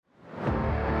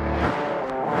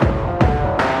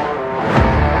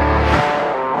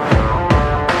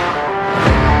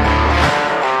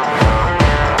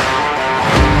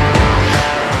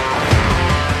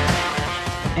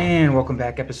welcome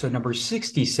back. Episode number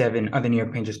 67 of the New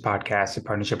York Rangers podcast in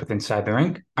partnership with Inside the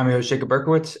Rink. I'm your host, Jacob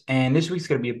Berkowitz, and this week's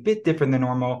going to be a bit different than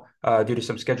normal due to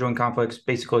some scheduling conflicts.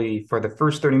 Basically, for the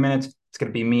first 30 minutes, it's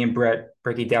going to be me and Brett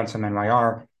breaking down some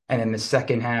NYR. And in the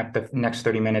second half, the next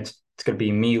 30 minutes, it's going to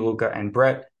be me, Luca, and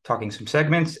Brett talking some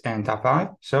segments and top five.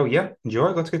 So, yeah,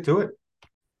 enjoy. Let's get to it.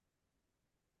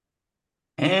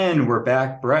 And we're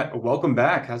back. Brett, welcome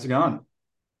back. How's it going?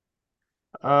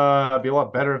 It'd be a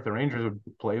lot better if the Rangers would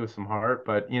play with some heart,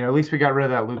 but at least we got rid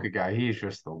of that Luca guy. He's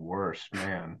just the worst,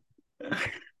 man.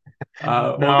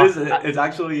 Well, No. this is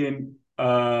actually in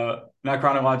not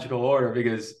chronological order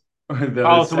because the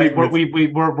Oh, so segments.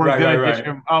 we're Right, right, gonna ditch right.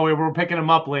 him. Oh, we're picking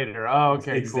him up later. Oh, okay,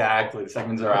 cool. Exactly. The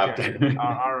segments are Okay. after.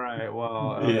 All right.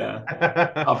 Well,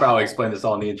 Yeah. I'll probably explain this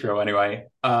all in the intro anyway.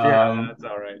 yeah, that's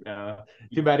all right.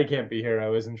 Too bad he can't be here. I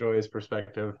always enjoy his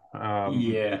perspective.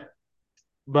 Yeah.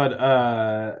 But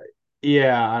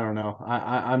yeah, I don't know.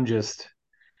 I'm just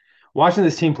watching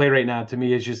this team play right now. To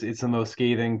me, it's the most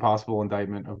scathing possible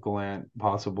indictment of Gallant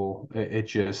possible. It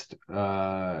just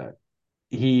I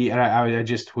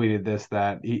just tweeted this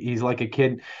that he's like a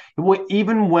kid.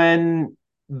 Even when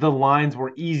the lines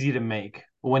were easy to make,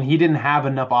 when he didn't have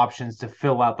enough options to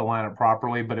fill out the lineup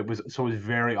properly, but it was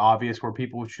very obvious where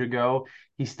people should go,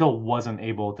 he still wasn't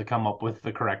able to come up with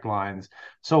the correct lines.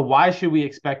 So why should we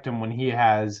expect him when he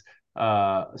has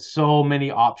so many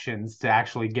options to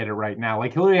actually get it right now?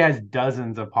 Like Hillary has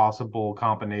dozens of possible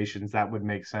combinations that would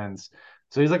make sense.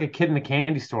 So he's like a kid in a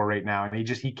candy store right now, and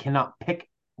he cannot pick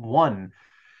one.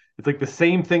 It's like the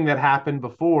same thing that happened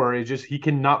before. It's just he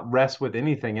cannot rest with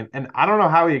anything. And I don't know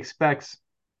how he expects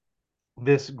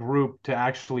this group to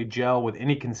actually gel with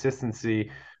any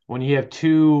consistency when you have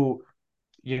two,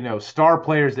 star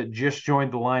players that just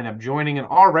joined the lineup, joining an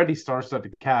already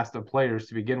star-studded cast of players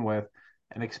to begin with,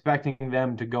 and expecting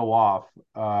them to go off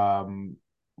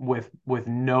with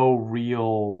no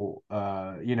real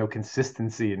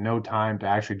consistency and no time to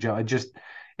actually gel.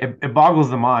 It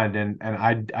boggles the mind, and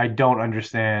I don't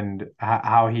understand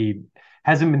how he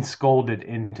hasn't been scolded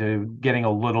into getting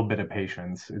a little bit of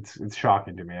patience. It's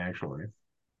shocking to me, actually.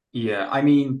 Yeah. I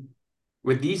mean,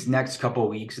 with these next couple of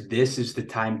weeks, this is the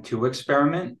time to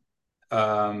experiment.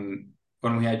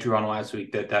 When we had Drew on last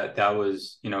week, that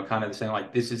was, kind of the same,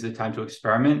 like this is the time to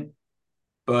experiment.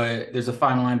 But there's a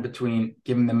fine line between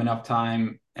giving them enough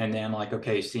time and then like,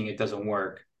 okay, seeing it doesn't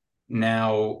work.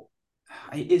 Now,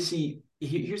 here's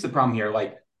the problem here.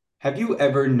 Like, have you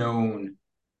ever known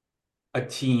a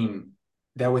team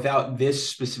that without this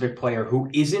specific player who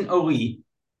isn't elite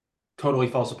totally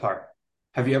falls apart?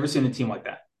 Have you ever seen a team like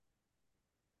that?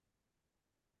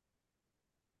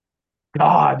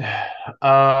 God.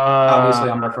 Obviously,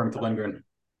 I'm referring to Lindgren.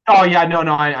 Oh yeah, no,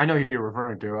 I know who you're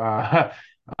referring to.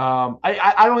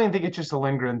 I don't even think it's just a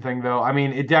Lindgren thing though. I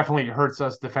mean, it definitely hurts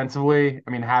us defensively. I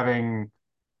mean, having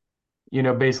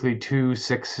basically 2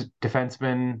 6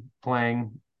 defensemen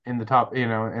playing in the top, in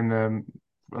the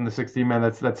on the 16 man.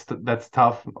 That's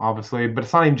tough, obviously. But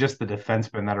it's not even just the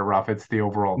defensemen that are rough. It's the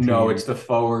overall No, team. it's the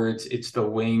forwards, it's the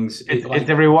wings. It's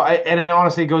everyone, and it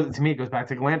honestly it goes back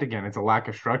to Glant again. It's a lack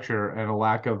of structure and a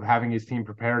lack of having his team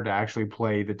prepared to actually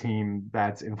play the team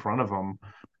that's in front of him.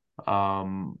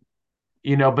 Um,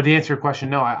 but to answer your question,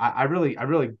 no, I really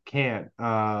can't.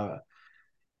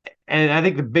 And I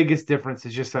think the biggest difference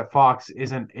is just that Fox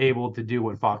isn't able to do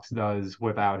what Fox does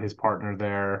without his partner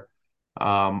there.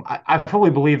 I fully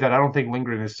believe that. I don't think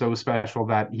Lindgren is so special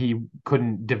that he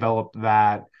couldn't develop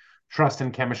that trust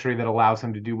and chemistry that allows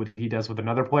him to do what he does with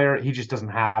another player. He just doesn't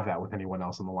have that with anyone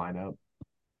else in the lineup.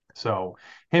 So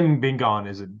him being gone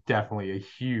is definitely a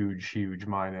huge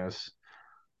minus.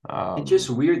 It's just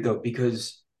Um, weird though,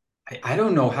 because I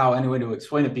don't know how anyone to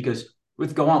explain it because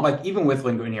with Gallant, like even with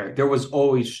Lindgren here, there was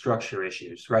always structure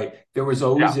issues, right? There was yeah,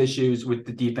 always issues with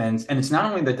the defense. And it's not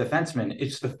only the defensemen,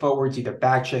 it's the forwards either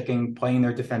back checking, playing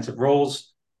their defensive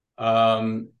roles.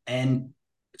 And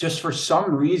just for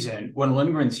some reason, when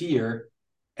Lindgren's here,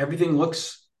 everything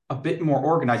looks a bit more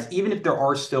organized. Even if there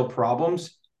are still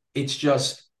problems,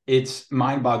 it's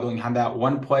mind-boggling how that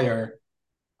one player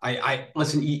I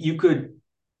listen, you could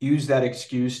use that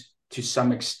excuse to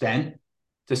some extent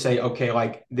to say, okay,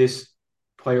 like this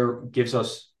player gives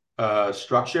us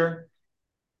structure,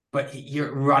 but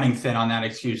you're running thin on that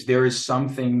excuse. There is some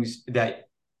things that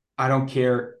I don't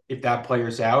care if that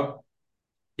player's out.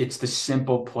 It's the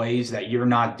simple plays that you're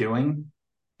not doing,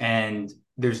 and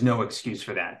there's no excuse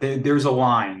for that. There's a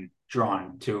line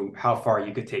drawn to how far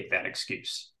you could take that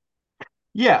excuse.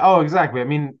 yeah. Oh, exactly. I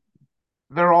mean,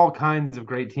 there are all kinds of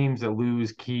great teams that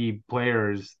lose key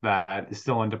players that is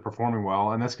still underperforming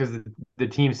well, and that's because the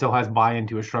team still has buy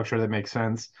into a structure that makes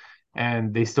sense.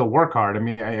 and they still work hard. I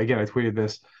mean, again, I tweeted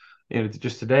this,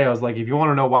 just today. I was like, if you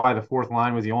want to know why the fourth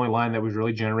line was the only line that was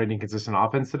really generating consistent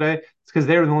offense today, it's because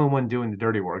they were the only one doing the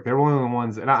dirty work. They were one of the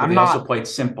ones, and But I'm they also not. played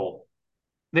simple.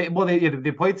 They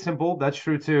played simple. That's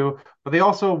true too, but they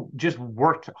also just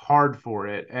worked hard for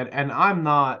it. And I'm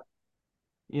not,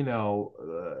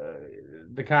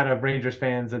 the kind of Rangers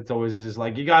fans that's always just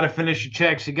like, you got to finish your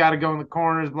checks, you got to go in the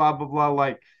corners, blah blah blah.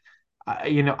 Like,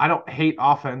 I don't hate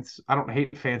offense. I don't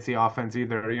hate fancy offense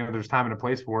either. There's time and a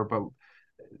place for it. But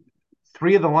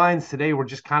three of the lines today were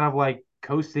just kind of like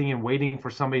coasting and waiting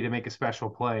for somebody to make a special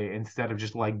play instead of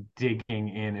just like digging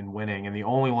in and winning. And the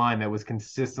only line that was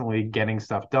consistently getting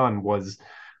stuff done was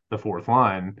the fourth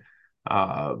line.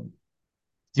 Uh,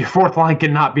 your fourth line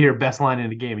cannot be your best line in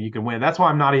the game and you can win. That's why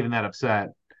I'm not even that upset.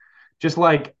 Just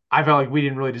like I felt like we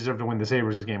didn't really deserve to win the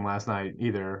Sabres game last night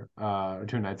either,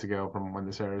 2 nights ago from when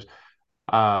the Sabres.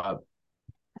 Uh,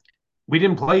 we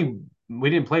didn't play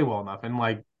well enough. And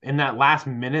like in that last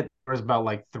minute, there was about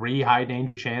like three high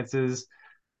danger chances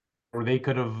where they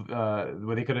could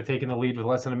have taken the lead with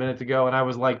less than a minute to go. And I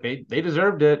was like, they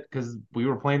deserved it because we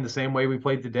were playing the same way we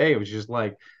played today. It was just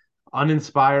like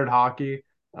uninspired hockey.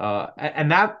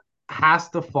 And that has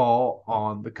to fall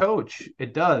on the coach.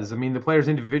 It does. I mean, the players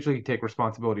individually take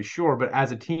responsibility, sure, but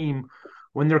as a team,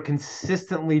 when they're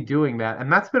consistently doing that,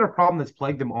 and that's been a problem that's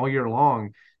plagued them all year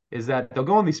long, is that they'll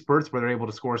go on these spurts where they're able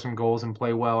to score some goals and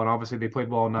play well, and obviously they played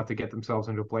well enough to get themselves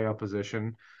into a playoff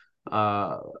position.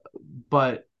 Uh,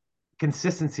 but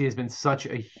consistency has been such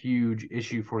a huge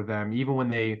issue for them. Even when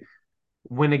they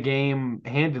win a game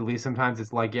handedly, sometimes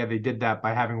it's like, yeah, they did that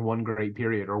by having one great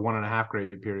period or one and a half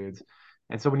great periods.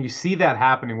 And so when you see that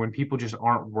happening, when people just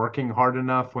aren't working hard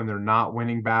enough, when they're not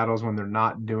winning battles, when they're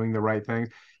not doing the right things,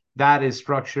 that is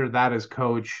structure, that is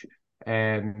coach,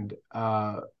 and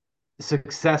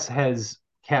success has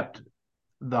kept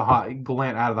the hot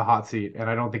Gallant out of the hot seat, and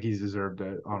I don't think he's deserved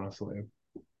it, honestly.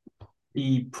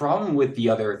 The problem with the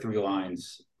other three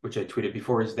lines, which I tweeted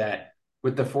before, is that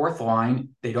with the fourth line,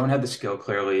 they don't have the skill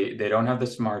clearly. They don't have the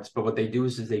smarts, but what they do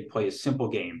is they play a simple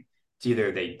game. It's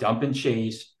either they dump and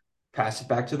chase, pass it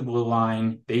back to the blue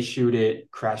line, they shoot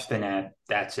it, crash the net.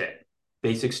 That's it.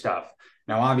 Basic stuff.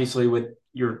 Now, obviously, with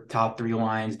your top three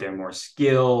lines, they're more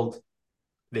skilled.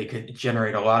 They could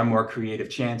generate a lot of more creative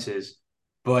chances.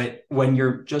 But when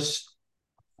you're just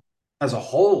as a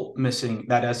whole missing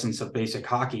that essence of basic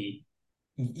hockey,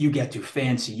 you get too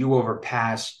fancy, you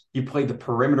overpass, you play the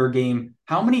perimeter game.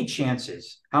 How many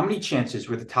chances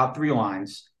were the top three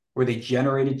lines where they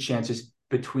generated chances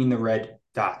between the red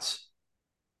dots?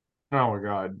 Oh my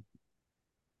God.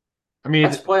 I mean,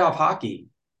 That's playoff hockey.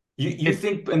 You it,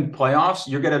 think in playoffs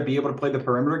you're going to be able to play the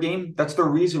perimeter game? That's the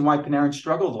reason why Panarin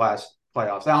struggled last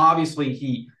playoffs. Now, obviously,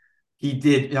 he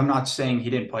did. I'm not saying he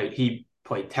didn't play. He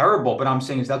played terrible, but I'm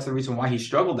saying is that's the reason why he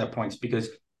struggled at points because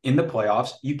in the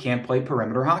playoffs you can't play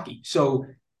perimeter hockey. So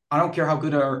I don't care how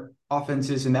good our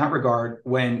offense is in that regard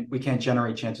when we can't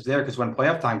generate chances there. Because when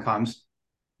playoff time comes,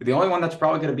 the only one that's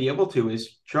probably going to be able to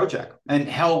is Trocheck. And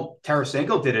hell,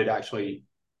 Tarasenko did it actually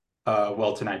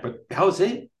well tonight. But how's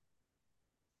it?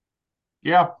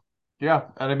 yeah, yeah.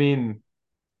 And I mean,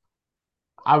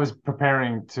 I was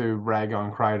preparing to rag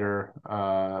on Kreider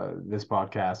this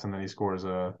podcast, and then he scores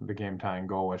the game tying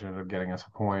goal, which ended up getting us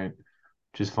a point,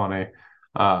 which is funny.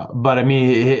 But I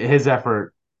mean, his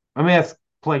effort. I mean, that's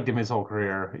plagued him his whole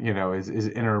career. His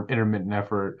intermittent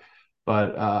effort.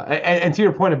 But and to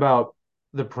your point about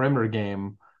the perimeter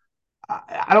game,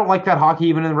 I don't like that hockey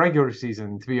even in the regular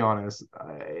season. To be honest,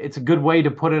 it's a good way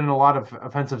to put in a lot of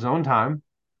offensive zone time.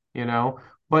 You know,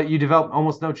 but you develop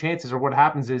almost no chances. Or what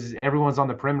happens is everyone's on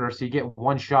the perimeter, so you get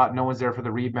one shot, no one's there for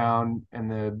the rebound, and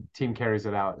the team carries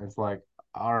it out. And it's like,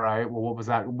 all right, well, what was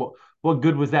that? What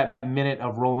good was that minute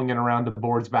of rolling it around the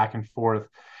boards back and forth?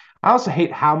 I also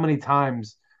hate how many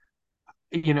times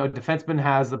defenseman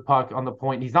has the puck on the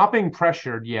point. He's not being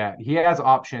pressured yet. He has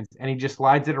options, and he just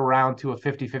slides it around to a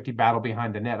 50-50 battle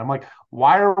behind the net. I'm like,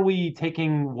 why are we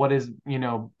taking what is,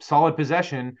 solid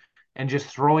possession and just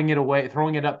throwing it away,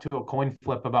 throwing it up to a coin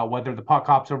flip about whether the puck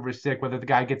hops over his stick, whether the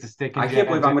guy gets a stick and I can't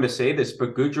believe jams I'm it. going to say this,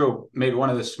 but Goudreau made one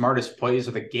of the smartest plays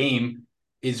of the game.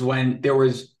 Is when there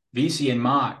was VC and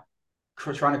Mott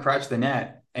trying to crash the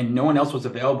net, and no one else was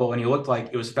available, and he looked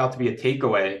like it was about to be a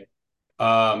takeaway.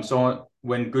 So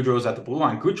when Goudreau was at the blue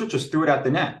line, Goudreau just threw it at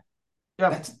the net. Yeah.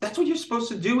 That's what you're supposed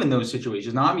to do in those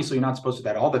situations. Now, obviously, you're not supposed to do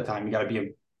that all the time. You got to be a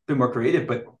bit more creative,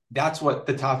 but that's what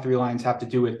the top three lines have to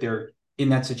do if they're in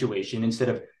that situation. Instead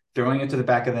of throwing it to the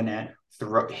back of the net,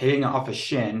 hitting off a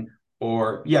shin,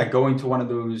 or going to one of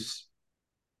those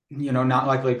not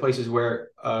likely places where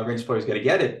Rangers players got to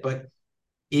get it. But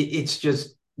it's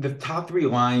just the top three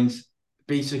lines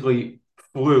basically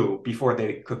flew before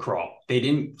they could crawl. They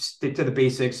didn't stick to the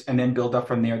basics and then build up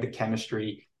from there the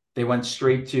chemistry. They went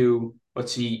straight to,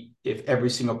 let's see if every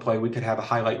single play we could have a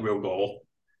highlight reel goal.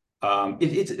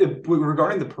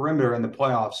 Regarding the perimeter and the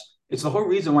playoffs, it's the whole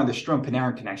reason why the Strome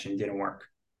Panarin connection didn't work,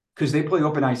 because they play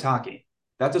open ice hockey.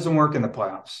 That doesn't work in the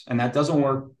playoffs, and that doesn't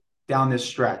work down this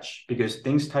stretch because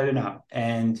things tighten up,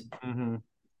 and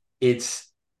it's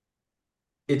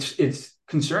it's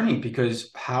concerning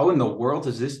because how in the world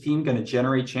is this team going to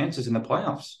generate chances in the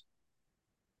playoffs?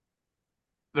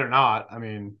 They're not. I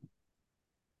mean,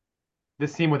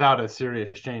 this team without a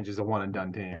serious change is a one and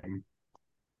done team.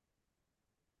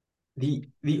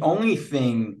 The only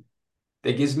thing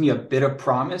that gives me a bit of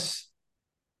promise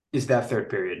is that third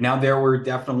period. Now there were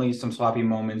definitely some sloppy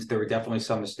moments, there were definitely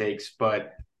some mistakes,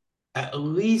 but at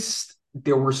least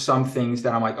there were some things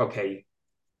that I'm like, okay,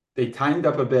 they tightened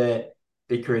up a bit,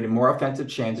 they created more offensive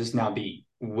chances. Now the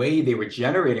way they were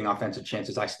generating offensive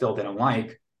chances, I still didn't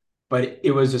like, but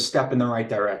it was a step in the right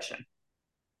direction.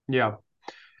 Yeah.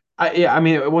 I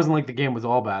mean, it wasn't like the game was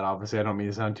all bad. Obviously, I don't mean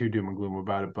to sound too doom and gloom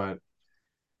about it, but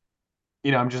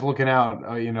I'm just looking out,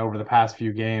 over the past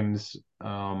few games,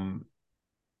 and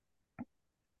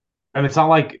it's not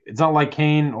like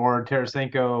Kane or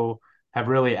Tarasenko have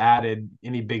really added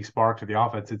any big spark to the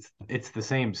offense. It's the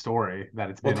same story that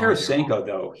it's Well, been all year. Tarasenko,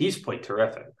 though, he's played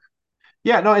terrific.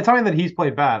 Yeah, no, it's something that he's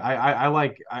played bad. I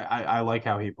like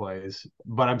how he plays,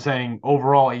 but I'm saying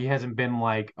overall he hasn't been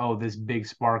like, oh, this big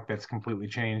spark that's completely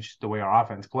changed the way our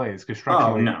offense plays. Because Oh,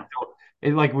 structurally, no.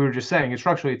 like we were just saying,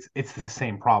 structurally it's the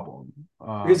same problem.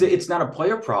 Because it's not a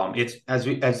player problem. It's as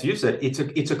you said, it's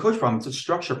a coach problem. It's a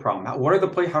structure problem. How are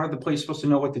the players supposed to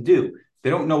know what to do? They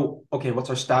don't know. Okay, what's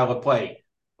our style of play?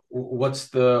 What's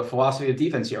the philosophy of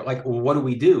defense here? Like, what do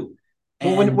we do?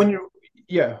 Well, when And you're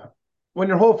yeah, when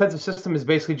your whole offensive system is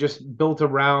basically just built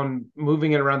around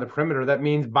moving it around the perimeter, that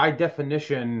means by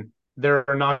definition there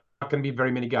are not going to be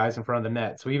very many guys in front of the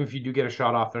net. So even if you do get a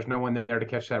shot off, there's no one there to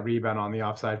catch that rebound on the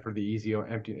offside for the easy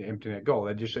empty net goal.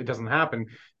 It doesn't happen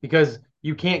because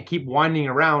you can't keep winding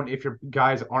around if your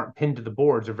guys aren't pinned to the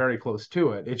boards or very close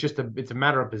to it. It's a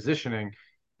matter of positioning.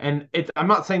 And I'm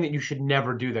not saying that you should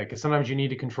never do that because sometimes you need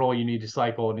to control, you need to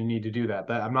cycle, and you need to do that.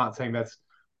 I'm not saying that's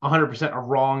 100% a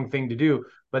wrong thing to do,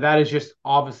 but that is just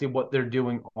obviously what they're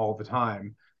doing all the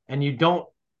time. And you don't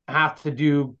have to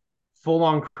do full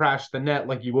on crash the net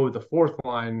like you would with the fourth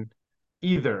line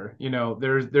either.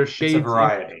 There's it's a shades in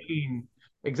variety. between.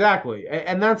 Exactly.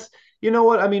 And that's,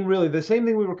 what I mean, really, the same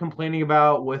thing we were complaining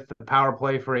about with the power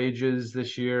play for ages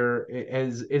this year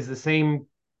is the same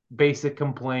basic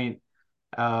complaint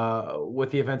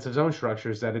with the offensive zone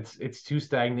structures, that it's too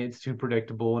stagnant, it's too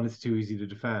predictable, and it's too easy to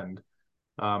defend.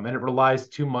 And it relies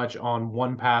too much on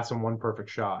one pass and one perfect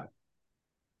shot.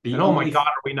 The And oh my only God,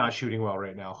 are we not shooting well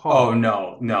right now? Oh, Oh,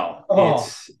 no, no, oh,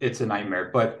 it's a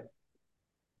nightmare. But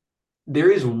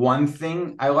there is one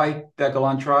thing I like that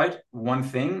Galan tried. One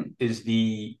thing is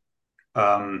the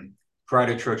Kreider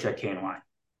Trocheck Kane line.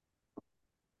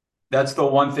 That's the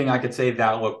one thing I could say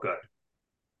that looked good.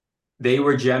 They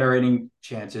were generating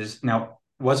chances. Now,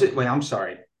 was it? Wait, I'm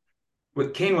sorry.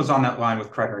 With Kane was on that line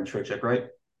with Kreider and Trocheck, right?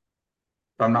 If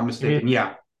I'm not you mean mistaken.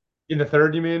 Yeah, in the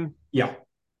third? You mean? yeah.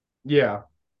 Yeah.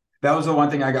 That was the one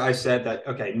thing I said that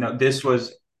okay, no, this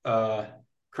was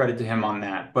credit to him on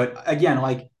that. But again,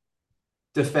 like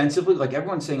defensively, like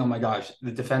everyone's saying, oh my gosh,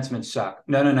 the defensemen suck.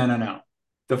 No, no, no, no, no.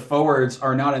 The forwards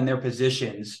are not in their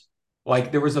positions.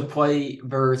 Like there was a play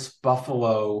versus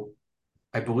Buffalo,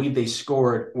 I believe they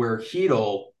scored where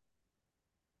Heedle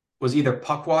was either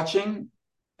puck watching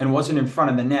and wasn't in front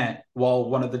of the net while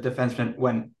one of the defensemen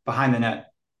went behind the net.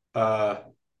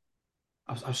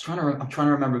 I'm trying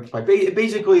to remember the play.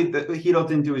 Basically, the Heedle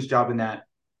didn't do his job in that.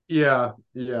 Yeah.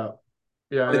 Yeah.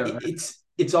 Yeah. I But know.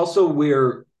 it's also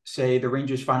where say the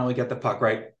Rangers finally get the puck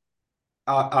right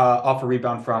off a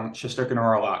rebound from Shesterkin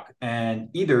or Orlok, and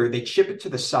either they chip it to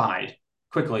the side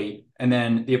quickly, and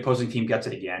then the opposing team gets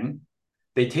it again.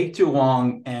 They take too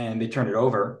long and they turn it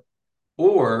over,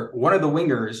 or one of the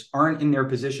wingers aren't in their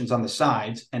positions on the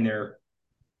sides, and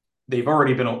they've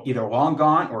already been either long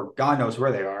gone or God knows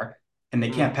where they are, and they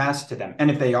can't Mm. pass it to them.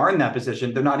 And if they are in that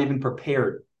position, they're not even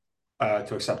prepared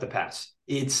to accept the pass.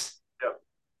 It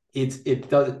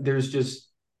does. There's just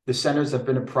the centers have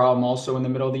been a problem also in the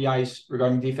middle of the ice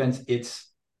regarding defense.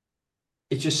 It's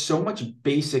just so much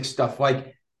basic stuff.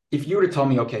 Like if you were to tell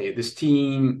me, okay, this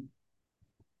team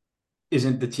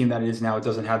isn't the team that it is now, it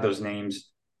doesn't have those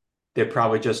names. They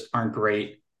probably just aren't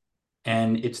great,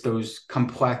 and it's those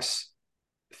complex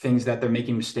things that they're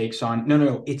making mistakes on. No, no,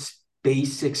 no. It's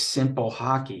basic, simple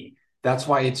hockey. That's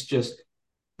why it's just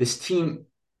this team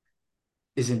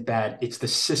isn't bad. It's the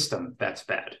system that's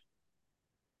bad.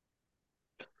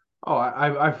 Oh,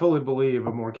 I fully believe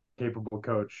a more capable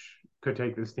coach could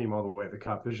take this team all the way to the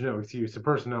cup. There's no excuse. The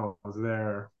personnel is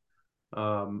there.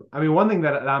 I mean, one thing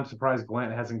that I'm surprised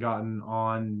Glant hasn't gotten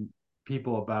on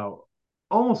people about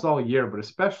almost all year, but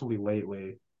especially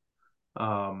lately,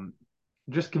 um,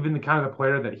 just given the kind of the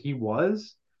player that he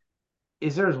was,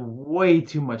 is there's way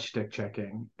too much stick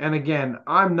checking. And again,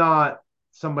 I'm not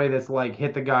somebody that's like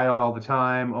hit the guy all the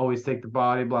time, always take the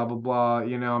body, blah blah blah.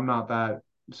 I'm not that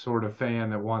sort of fan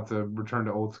that wants to return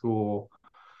to old school,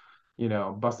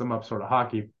 bust them up sort of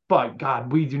hockey. But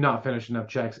God, we do not finish enough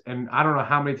checks. And I don't know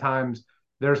how many times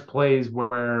there's plays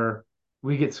where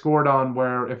we get scored on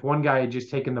where if one guy had just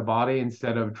taken the body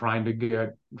instead of trying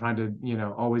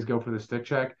to, always go for the stick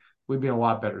check, we'd be in a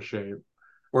lot better shape.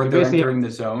 Or We they're basically entering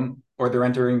the zone, or they're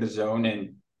entering the zone,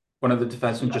 and one of the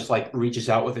defensemen just like reaches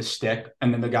out with his stick,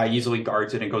 and then the guy easily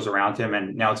guards it and goes around him,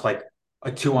 and now it's like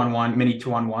a 2-on-1, mini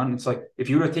 2-on-1. It's like if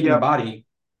you would have taken the yeah, body,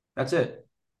 that's it.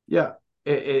 yeah,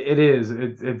 it is.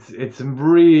 It's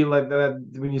really like that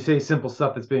when you say simple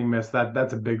stuff that's being missed,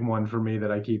 that's a big one for me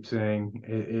that I keep saying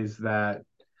is that.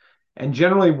 And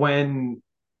generally, when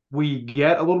we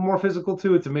get a little more physical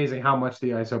too, it's amazing how much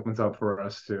the ice opens up for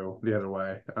us too, the other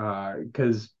way.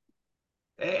 Because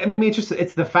I mean, it's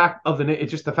just the fact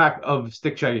of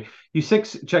stick checking. You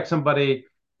six check somebody,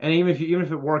 and even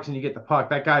if it works and you get the puck,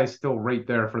 that guy is still right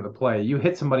there for the play. You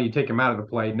hit somebody, you take him out of the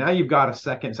play. Now you've got a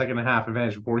second and a half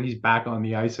advantage before he's back on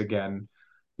the ice again,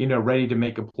 ready to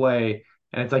make a play.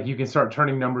 And it's like you can start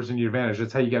turning numbers in your advantage.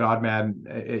 That's how you get odd man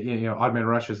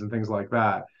rushes and things like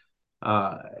that.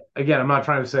 Uh, Again, I'm not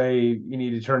trying to say you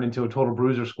need to turn into a total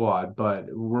bruiser squad, but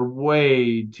we're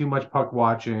way too much puck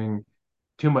watching,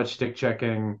 too much stick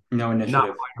checking, No not initiative.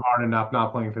 playing hard enough,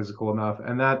 not playing physical enough,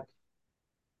 and that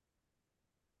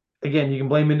again, you can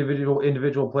blame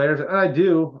individual players, and I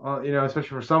do, especially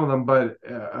for some of them. But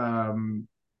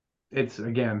it's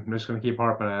again, I'm just going to keep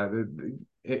harping at it.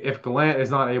 If Gallant is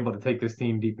not able to take this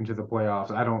team deep into the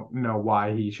playoffs, I don't know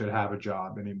why he should have a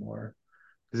job anymore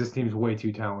because this team's way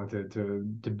too talented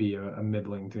to be a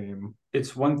middling team.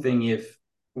 It's one thing if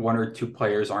one or two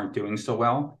players aren't doing so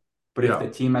well, but if Yeah, the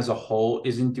team as a whole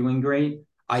isn't doing great,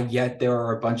 I get there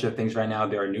are a bunch of things right now.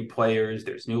 There are new players,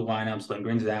 there's new lineups,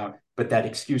 Lindgren's out, but that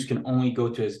excuse can only go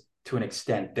to an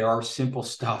extent. There are simple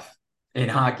stuff in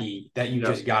hockey that you yeah,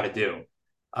 just got to do.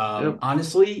 yep.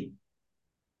 Honestly,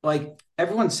 like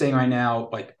everyone's saying right now,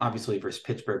 like obviously versus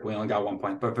Pittsburgh, we only got 1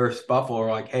 point, but versus Buffalo,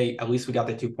 we're like, hey, at least we got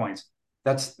the 2 points.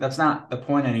 That's not the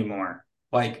point anymore.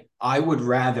 Like I would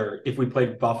rather if we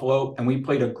played Buffalo and we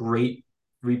played a great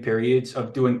 3 periods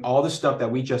of doing all the stuff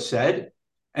that we just said,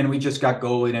 and we just got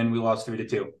goalied and we lost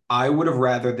 3-2. I would have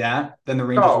rather that than the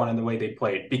Rangers won Oh, in the way they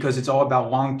played because it's all about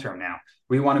long term now.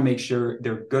 We want to make sure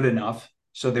they're good enough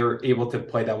so they're able to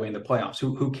play that way in the playoffs.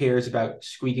 Who cares about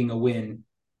squeaking a win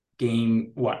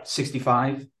game, what,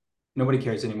 65? Nobody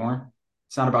cares anymore.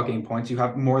 It's not about getting points. You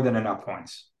have more than enough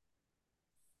points.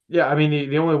 yeah. I mean,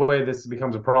 the only way this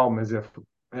becomes a problem is if,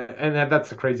 and that's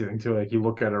the crazy thing too. Like you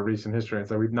look at our recent history and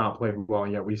say we've not played well,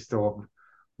 and yet we still have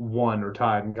won or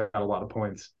tied and got a lot of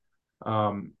points.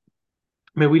 Um,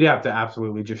 I mean, we'd have to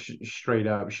absolutely just straight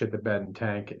up shit the bed and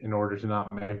tank in order to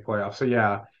not make playoffs. So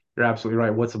yeah, you're absolutely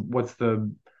right. What's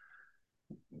the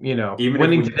Even if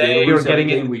winning we did today or lose every getting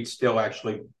game, it? we'd still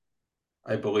actually,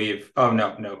 I believe. Oh,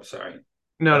 no, no, sorry.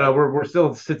 No, Go no, ahead. we're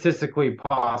still statistically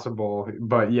possible,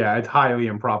 but yeah, it's highly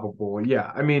improbable.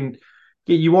 Yeah, I mean,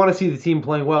 yeah, you want to see the team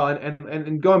playing well,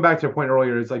 and going back to your point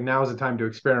earlier, it's like now is the time to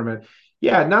experiment.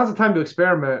 Yeah, now's the time to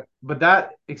experiment, but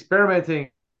that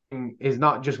experimenting is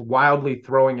not just wildly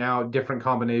throwing out different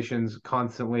combinations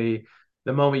constantly.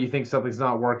 The moment you think something's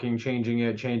not working, changing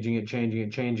it, changing it, changing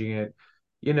it, changing it.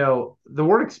 The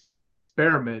word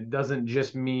experiment doesn't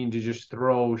just mean to just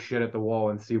throw shit at the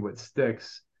wall and see what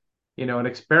sticks. An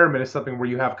experiment is something where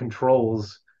you have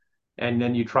controls and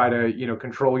then you try to,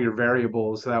 control your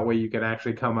variables so that way you can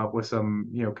actually come up with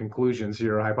some, conclusions to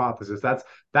your hypothesis.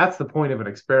 That's the point of an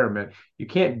experiment. You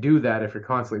can't do that if you're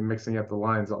constantly mixing up the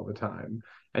lines all the time.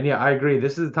 And yeah, I agree.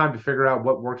 This is the time to figure out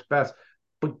what works best.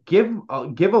 But give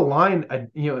a line at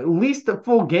least a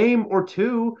full game or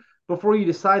two before you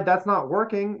decide that's not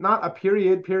working, not a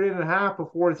period and a half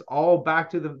before it's all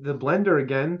back to the blender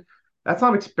again. That's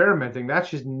not experimenting. That's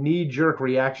just knee jerk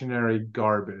reactionary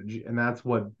garbage. And that's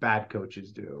what bad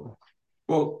coaches do.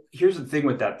 Well, here's the thing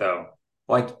with that, though.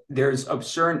 Like, there's a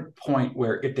certain point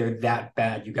where if they're that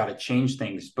bad, you got to change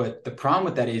things. But the problem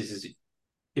with that is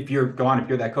if you're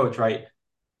that coach, right?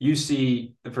 You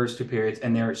see the first 2 periods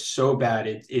and they're so bad,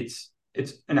 it's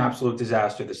it's an absolute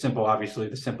disaster. Obviously,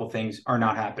 the simple things are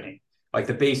not happening. Like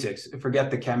the basics,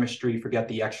 forget the chemistry, forget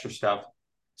the extra stuff.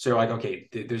 So you're like, okay,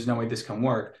 there's no way this can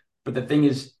work. But the thing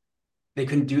is, they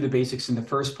couldn't do the basics in the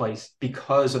first place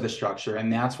because of the structure,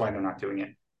 and that's why they're not doing it.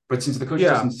 But since the coach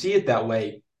Yeah. doesn't see it that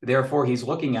way, therefore he's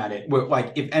looking at it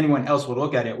like if anyone else would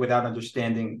look at it without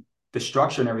understanding the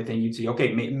structure and everything, you'd see,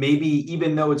 okay, maybe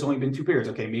even though it's only been 2 periods,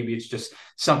 okay, maybe it's just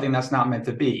something that's not meant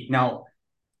to be. Now,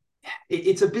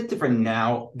 it's a bit different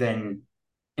now than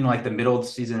in like the middle of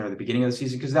the season or the beginning of the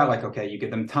season because now, like, okay, you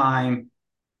give them time.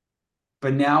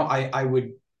 But now I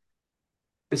would,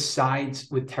 besides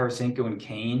with Tarasenko and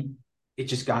Kane, it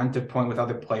just gotten to a point with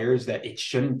other players that it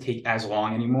shouldn't take as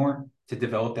long anymore to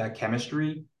develop that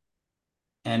chemistry.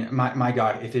 And my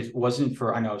God, if it wasn't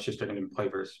for, I know it's just going to play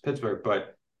versus Pittsburgh,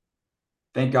 but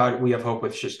thank God we have hope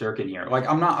with Shesterkin here. Like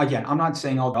I'm not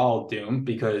saying all doom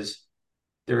because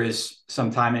there is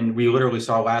some time, and we literally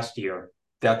saw last year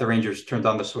that the Rangers turned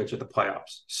on the switch at the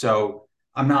playoffs. So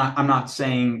I'm not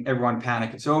saying everyone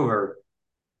panic, it's over,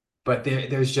 but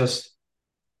there's just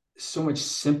so much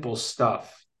simple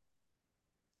stuff.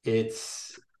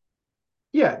 It's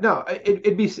Yeah, no,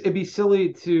 it'd be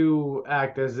silly to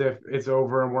act as if it's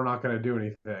over and we're not going to do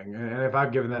anything. And if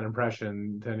I've given that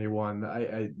impression to anyone,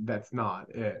 I that's not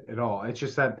it at all. It's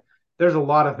just that there's a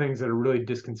lot of things that are really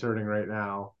disconcerting right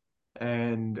now,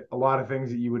 and a lot of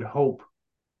things that you would hope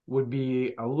would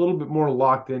be a little bit more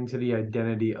locked into the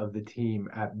identity of the team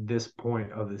at this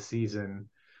point of the season,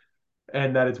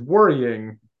 and that it's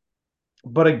worrying.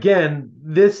 But again,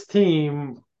 this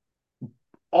team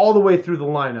all the way through the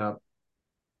lineup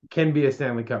can be a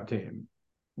Stanley Cup team.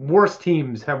 Worse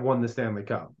teams have won the Stanley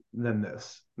Cup than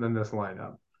this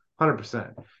lineup.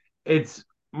 100%. It's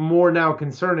more now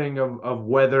concerning of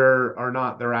whether or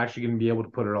not they're actually going to be able to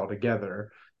put it all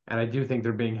together. And I do think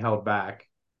they're being held back.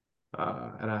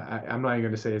 And I'm not even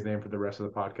going to say his name for the rest of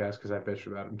the podcast because I bitched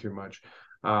about him too much.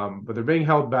 But they're being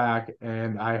held back,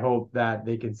 and I hope that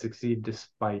they can succeed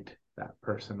despite that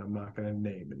person I'm not going to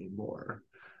name anymore.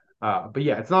 But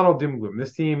yeah, it's not all doom and gloom.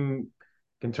 This team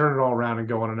can turn it all around and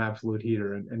go on an absolute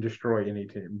heater and destroy any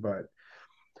team, but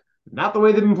not the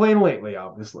way they've been playing lately,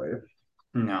 obviously.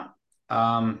 no.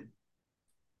 Um,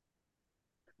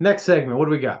 Next segment, what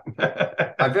do we got?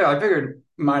 I figured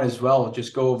might as well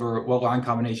just go over what line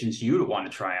combinations you'd want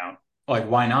to try out. Like,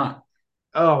 why not?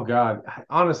 Oh God,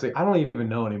 honestly, I don't even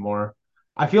know anymore.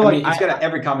 I feel I like mean, it's gonna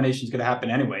every combination is gonna happen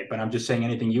anyway, but I'm just saying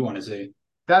anything you want to see.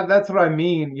 that's what I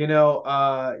mean.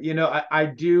 I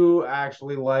do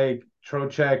actually like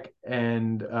Trocheck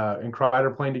and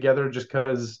Kreider playing together just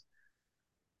because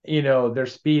their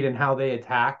speed and how they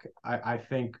attack, I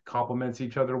think complements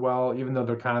each other well, even though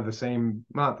they're kind of the same,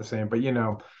 not the same, but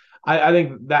I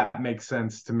think that makes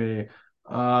sense to me.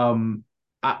 Um,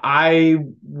 I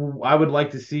would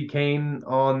like to see Kane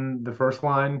on the first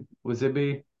line with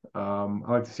Zibby. I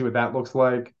like to see what that looks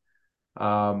like.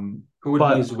 Who would be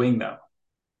But his wing though?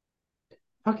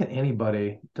 fucking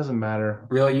anybody doesn't matter.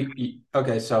 Really?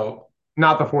 Okay, so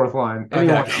Not the fourth line. okay,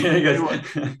 Anyone, anyone,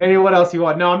 okay. anyone else you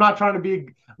want? No, I'm not trying to be.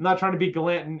 I'm not trying to be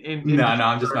gallant in No,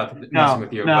 I'm just not messing No,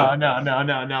 with you, no, but no, no,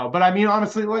 no, no. But I mean,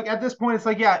 honestly, like at this point, it's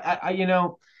like, yeah,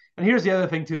 and here's the other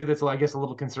thing too that's I guess a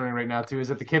little concerning right now too is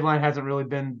that the kid line hasn't really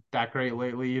been that great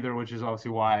lately either, which is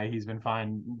obviously why he's been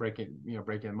fine breaking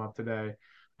him up today.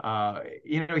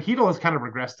 Heedle has kind of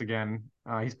regressed again.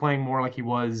 He's playing more like he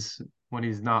was when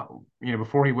he's not,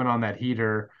 before he went on that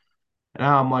heater. And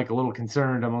now I'm like a little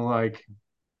concerned. I'm like,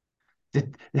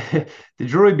 did did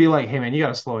Drury be like, hey man, you got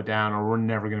to slow it down, or we're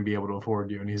never going to be able to afford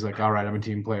you? And he's like, all right, I'm a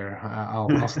team player. I'll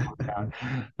slow it down.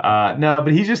 No,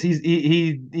 but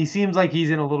he seems like he's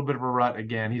in a little bit of a rut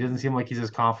again. He doesn't seem like he's as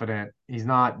confident. He's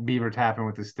not beaver tapping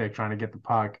with his stick trying to get the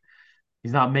puck.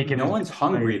 He's not making no his one's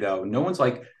hungry plays. though. No one's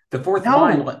like the fourth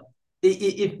line. No,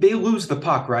 If they lose the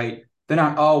puck, right? They're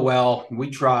not. Oh well, we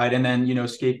tried, and then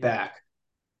skate back.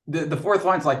 The fourth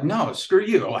line's like, no, screw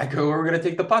you. Like we're gonna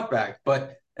take the puck back.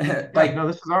 But yeah, like no,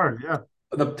 this is ours. Yeah,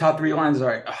 the top three lines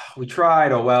are, oh, we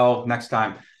tried. Oh well, next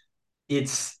time.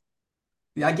 It's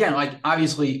again, like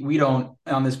obviously we don't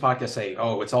on this podcast say,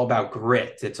 oh, it's all about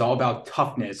grit, it's all about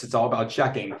toughness, it's all about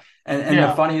checking. And the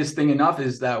yeah. funniest thing enough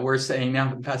is that we're saying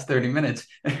now the past 30 minutes,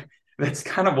 that's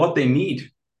kind of what they need.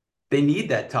 They need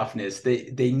that toughness.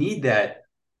 They need that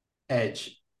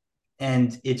edge.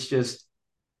 And it's just,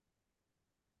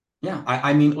 yeah,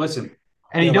 I mean, listen,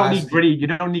 And the you don't need last gritty. You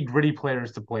don't need gritty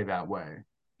players to play that way. I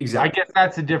exactly guess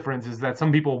that's the difference is that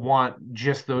some people want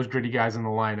just those gritty guys in the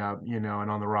lineup, and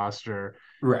on the roster,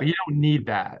 but right. you don't need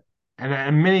that.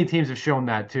 And many teams have shown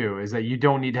that too, is that you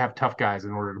don't need to have tough guys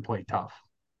in order to play tough.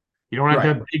 You don't have to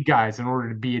Right. have big guys in order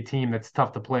to be a team that's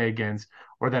tough to play against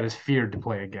or that is feared to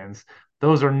play against.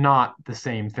 Those are not the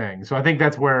same thing. So I think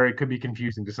that's where it could be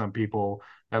confusing to some people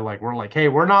that like we're like, hey,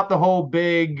 we're not the whole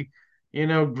big,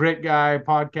 grit guy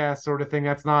podcast sort of thing.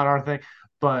 That's not our thing.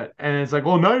 But and it's like,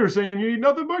 well, now you're saying you need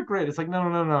nothing but grit. It's like, no, no,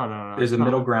 no, no, no, no. There's a It's not.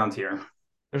 middle ground here.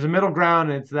 There's a middle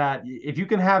ground, and it's that if you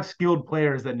can have skilled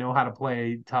players that know how to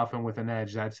play tough and with an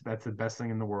edge, that's the best thing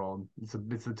in the world. It's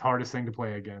the hardest thing to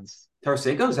play against.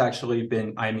 Tarasenko's actually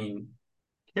been, I mean,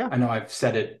 Yeah, I know I've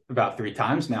said it about 3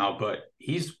 times now, but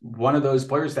he's one of those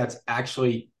players that's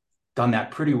actually done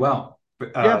that pretty well,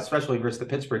 yeah, especially versus the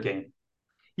Pittsburgh game.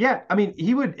 yeah. I mean,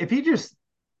 he would if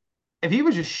he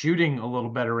was just shooting a little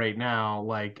better right now,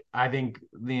 like I think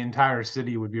the entire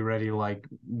city would be ready to like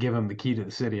give him the key to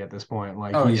the city at this point.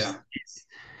 Like Oh yeah, he's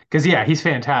because yeah, he's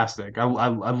fantastic. I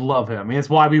love him. I mean, it's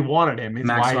why we wanted him.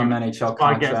 It's why maximum this NHL podcast.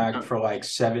 contract for like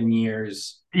 7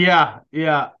 years. Yeah,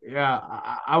 yeah, yeah.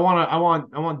 I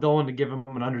want Dolan to give him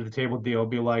an under the table deal.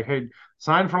 Be like, hey,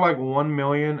 sign for like 1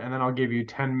 million, and then I'll give you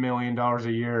 $10 million a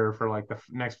year for like the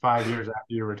next 5 years after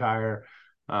you retire.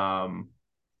 Um,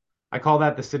 I call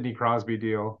that the Sidney Crosby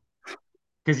deal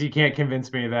because you can't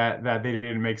convince me that they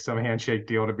didn't make some handshake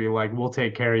deal to be like, we'll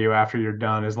take care of you after you're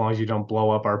done, as long as you don't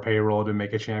blow up our payroll to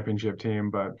make a championship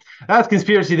team. But that's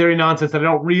conspiracy theory nonsense that I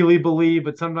don't really believe,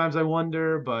 but sometimes I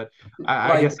wonder. But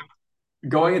I guess Like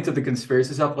going into the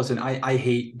conspiracy stuff, listen, I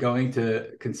hate going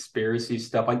to conspiracy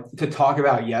stuff, like to talk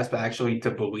about, yes, but actually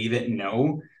to believe it,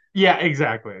 no. yeah,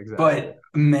 exactly, exactly. But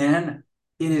man,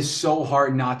 it is so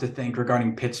hard not to think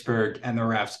regarding Pittsburgh and the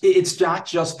refs. It's not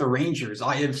just the Rangers.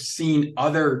 I have seen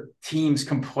other teams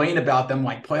complain about them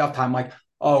like playoff time, like,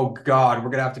 oh God, we're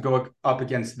gonna have to go up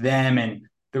against them, and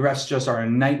the refs just are a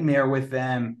nightmare with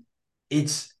them.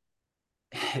 It's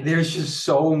there's just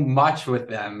so much with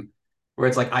them where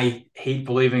it's like I hate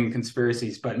believing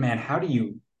conspiracies, but man, how do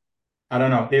you? I don't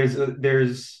know.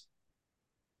 There's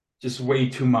just way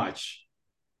too much,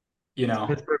 you It's the know.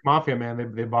 Pittsburgh Mafia,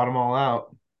 man. They bought them all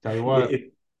out. Tell you It, what.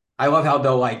 it, I love how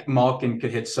though like Malkin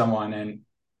could hit someone and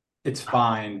it's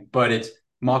fine, but it's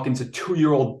Malkin's a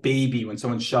 2-year-old baby when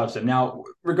someone shoves him. Now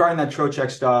regarding that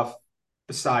Trocheck stuff,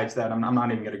 besides that, I'm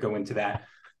not even going to go into that,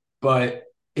 but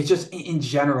it's just in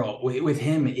general with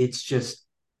him, it's just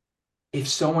if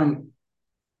someone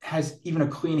has even a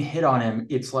clean hit on him,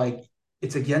 it's like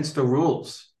it's against the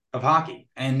rules of hockey.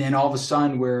 And then all of a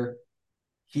sudden, where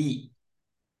he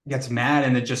gets mad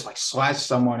and it just like slashes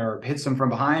someone or hits them from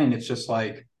behind, it's just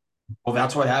like, well,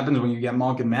 that's what happens when you get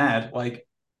Malkin mad. Like,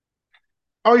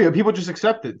 Oh yeah, people just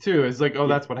accept it too. It's like, oh, yeah,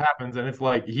 that's what happens, and it's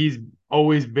like he's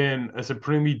always been a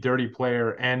supremely dirty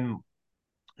player, and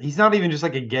he's not even just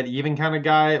like a get even kind of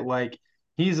guy. Like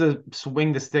he's a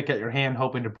swing the stick at your hand,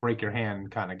 hoping to break your hand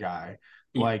kind of guy.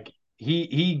 yeah. Like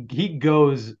he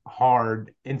goes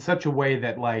hard in such a way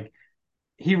that like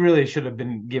he really should have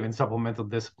been given supplemental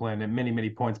discipline at many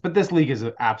points. But this league is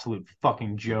an absolute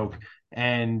fucking joke,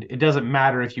 and it doesn't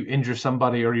matter if you injure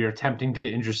somebody or you're attempting to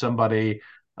injure somebody.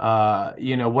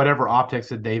 Whatever optics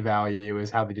that they value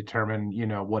is how they determine,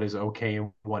 what is okay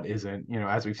and what isn't.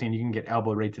 As we've seen, you can get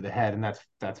elbowed right to the head, and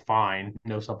that's fine.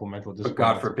 No supplemental But discipline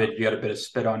God whatsoever. forbid you got a bit of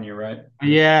spit on you, right?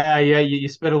 Yeah, yeah, you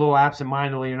spit a little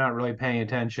absentmindedly, you're not really paying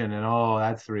attention, and oh,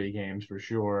 that's 3 games for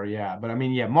sure. Yeah, but I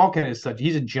mean, yeah, Malkin is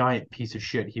he's a giant piece of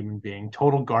shit human being,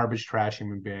 total garbage trash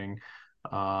human being.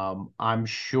 I'm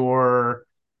sure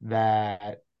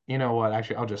that you know what,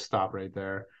 actually, I'll just stop right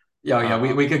there. Yeah, yeah. We,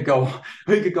 Uh, we could go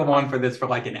we could go on for this for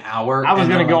like an hour I was and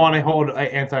gonna then go like on a whole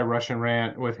anti-Russian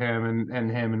rant with him and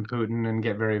him and Putin and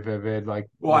get very vivid, like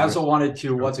well, I also there's wanted to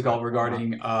jokes what's it about called going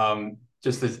on. regarding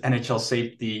just this NHL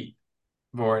safety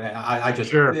board. I just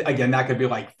Sure. again that could be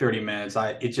like 30 minutes.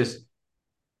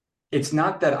 It's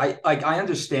not that I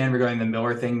understand regarding the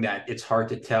Miller thing that it's hard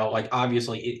to tell. Like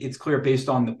obviously it's clear based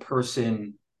on the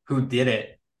person who did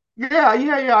it. Yeah,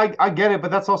 yeah, yeah. I get it,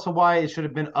 but that's also why it should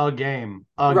have been a game.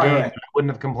 A Right, game. right. I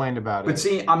wouldn't have complained about But it.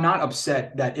 see, I'm not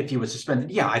upset that if he was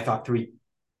suspended. Yeah, I thought three,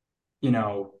 you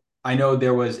know, I know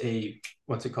there was a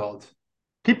what's it called?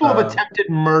 People have Uh attempted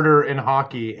murder in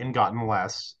hockey and gotten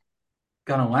less.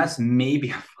 gonna last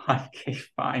maybe a 5K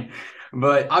fine.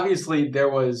 But obviously there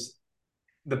was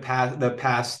the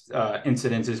past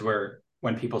incidences where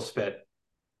when people spit,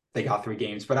 they got 3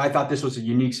 games. But I thought this was a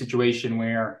unique situation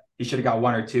where he should have got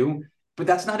one or two. But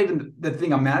that's not even the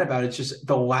thing I'm mad about. It's just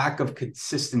the lack of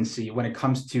consistency when it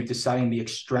comes to deciding the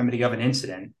extremity of an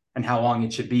incident and how long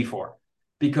it should be for.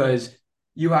 Because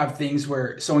you have things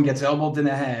where someone gets elbowed in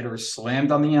the head or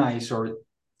slammed on the ice or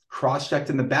cross-checked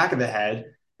in the back of the head,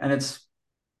 and it's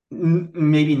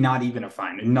maybe not even a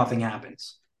fine and nothing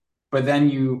happens. But then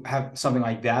you have something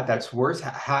like that that's worse.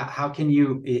 How can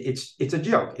you? It's a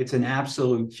joke. It's an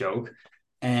absolute joke.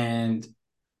 And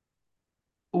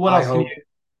What I else can hope, you?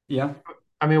 yeah,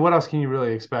 I mean, what else can you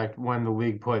really expect when the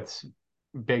league puts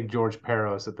Big George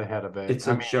Peros at the head of it? it's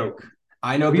I a mean, joke.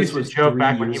 I know we this used to was joke three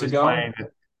back when he years was ago. playing. I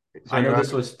Sorry, go know ahead.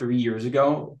 this was 3 years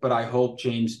ago, but I hope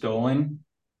James Dolan,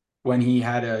 when he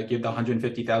had to give the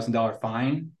 $150,000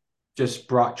 fine, just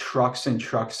brought trucks and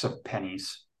trucks of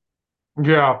pennies.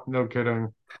 Yeah, no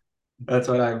kidding. That's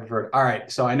what I prefer. All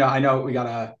right, so I know we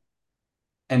gotta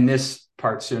end this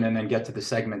part soon and then get to the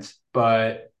segments.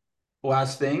 But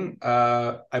last thing,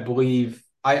 I believe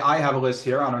I have a list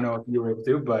here. I don't know if you were able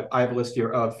to, but I have a list here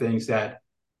of things that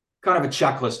kind of a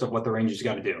checklist of what the Rangers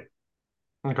got to do.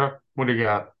 Okay, what do you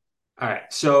got? All right.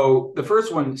 So the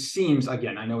first one seems,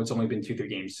 again, I know it's only been 2, 3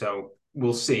 games, so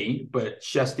we'll see. But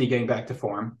Shesty getting back to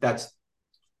form, that's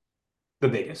the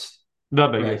biggest, The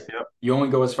right? biggest. Yep. You only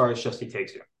go as far as Shesty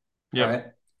takes you. All Yep. right.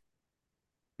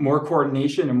 More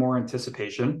coordination and more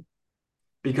anticipation,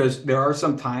 because there are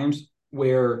some times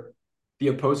where the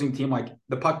opposing team, like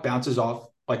the puck bounces off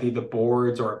like either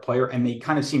boards or a player, and they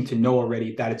kind of seem to know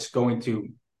already that it's going to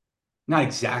not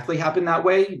exactly happen that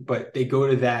way, but they go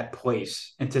to that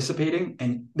place anticipating.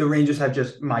 And the Rangers have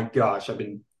just, my gosh, I've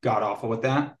been god awful with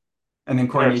that. And then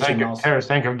coordination also,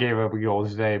 Tarasenko gave up a goal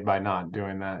today by not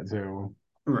doing that too.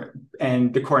 right.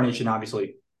 And the coordination,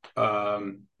 obviously,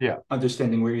 Yeah.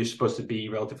 understanding where you're supposed to be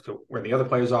relative to where the other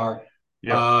players are,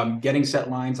 Yep. getting set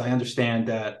lines. I understand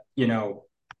that,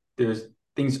 there's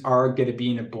things are going to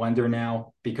be in a blender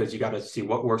now because you got to see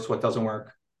what works, what doesn't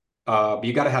work. But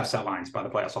you got to have set lines by the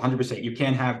playoffs. 100%. You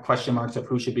can't have question marks of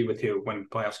who should be with who when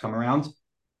playoffs come around.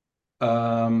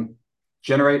 Um,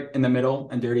 Generate in the middle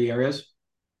and dirty areas.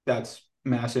 That's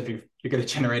massive. You're going to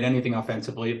generate anything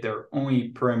offensively. If they're only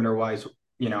perimeter wise,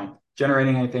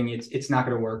 generating anything, it's not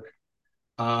going to work.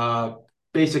 Uh,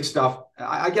 Basic stuff.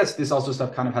 I guess this also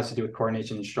stuff kind of has to do with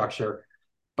coordination and structure,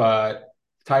 but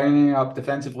tightening up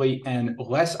defensively and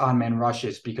less on man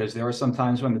rushes, because there are some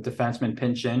times when the defensemen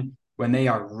pinch in when they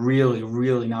are really,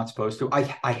 really not supposed to.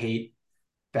 I hate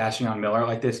bashing on Miller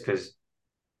like this because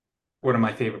one of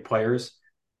my favorite players.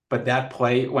 But that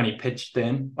play when he pitched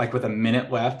in, like with a minute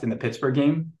left in the Pittsburgh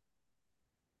game,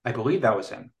 I believe that was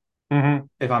him, Mm-hmm.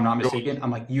 if I'm not mistaken.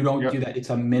 I'm like, you don't do Yep. that. It's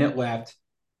a minute left.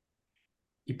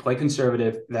 You play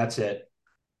conservative. That's it.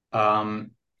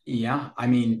 Um, yeah, I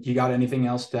mean, you got anything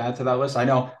else to add to that list? I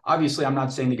know, obviously, I'm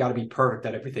not saying they got to be perfect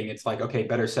at everything. It's like, okay,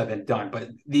 better said than done. But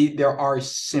there are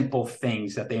simple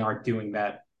things that they aren't doing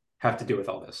that have to do with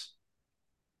all this.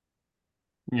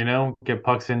 Get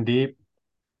pucks in deep.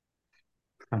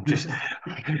 I'm just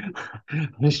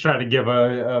I'm just trying to give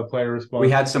a player We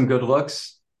response. had some good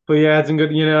looks. But yeah, had some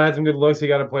good looks. You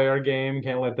got to play our game.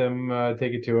 Can't let them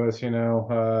take it to us.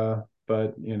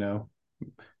 But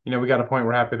we got a point.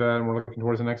 We're happy with that, and we're looking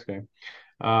towards the next game.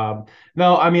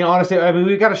 No, I mean honestly,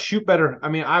 we got to shoot better. I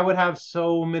mean, I would have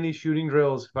so many shooting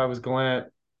drills if I was Gallant,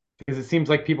 because it seems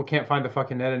like people can't find the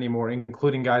fucking net anymore,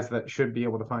 including guys that should be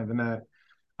able to find the net.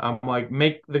 I'm like,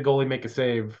 make the goalie make a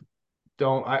save.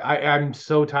 Don't I'm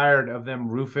so tired of them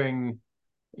roofing,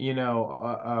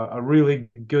 a really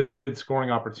good scoring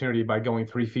opportunity by going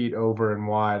 3 feet over and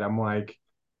wide. I'm like,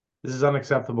 this is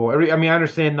unacceptable. I mean, I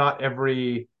understand not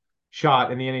every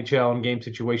shot in the NHL in game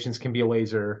situations can be a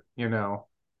laser. You know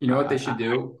what they should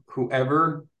do?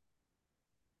 Whoever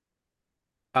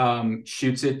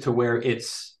shoots it to where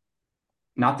it's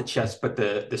not the chest, but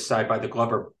the side by the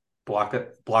glove or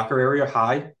blocker area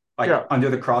high, like Yeah, under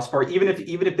the crossbar, even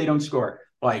if they don't score,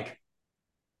 like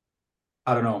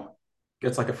I don't know,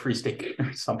 gets like a free stick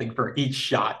or something for each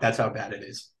shot. That's how bad it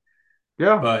is.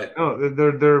 yeah. But No,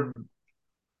 they're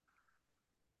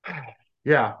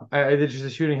yeah. The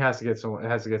shooting has to get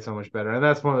so much better, and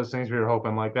that's one of those things we were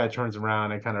hoping like that turns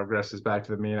around and kind of regresses back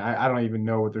to the mean. I don't even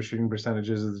know what their shooting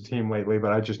percentages as a team lately,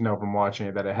 but I just know from watching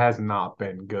it that it has not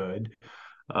been good.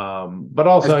 But as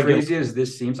also again, crazy as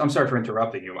this seems, I'm sorry for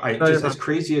interrupting you. I no, you're just as fine.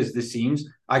 crazy as this seems,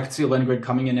 I could see Lindgren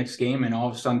coming in next game and all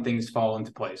of a sudden things fall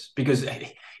into place because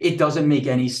it doesn't make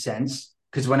any sense.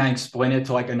 Because when I explain it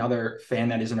to like another fan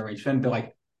that isn't a Rangers fan, they're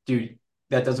like, dude,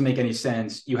 that doesn't make any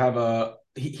sense. You have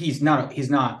he's not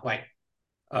like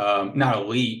not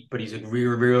elite, but he's a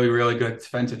really, really, really good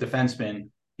defensive defenseman.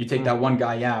 You take that one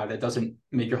guy out, that doesn't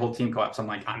make your whole team collapse. I'm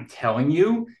like, I'm telling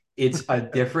you, it's a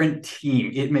different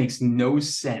team. It makes no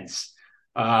sense.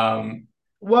 Well,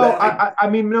 But I, I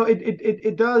mean, no,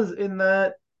 it does in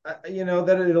that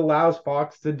that it allows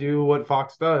Fox to do what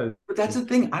Fox does. but that's the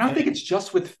thing. I don't think And it's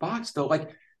just with Fox though. Like,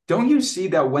 don't you see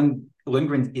that when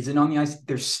Lindgren isn't on the ice,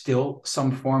 there's still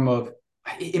some form of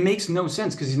It makes no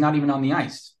sense because he's not even on the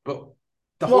ice. But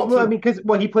the whole Well, I team, mean,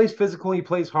 because he plays physical, he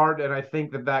plays hard, and I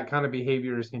think that kind of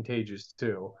behavior is contagious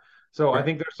too. So I right?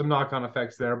 think there's some knock-on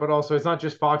effects there. But also, it's not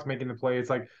just Fox making the play; it's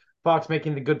like Fox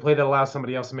making the good play that allows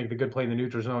somebody else to make the good play in the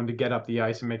neutral zone to get up the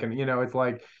ice and make an. It's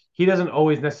like he doesn't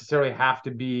always necessarily have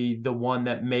to be the one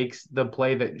that makes the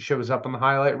play that shows up on the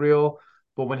highlight reel.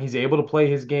 But when he's able to play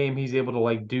his game, he's able to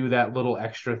like do that little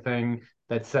extra thing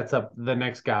that sets up the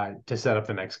next guy to set up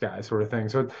the next guy, sort of thing.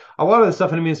 So a lot of the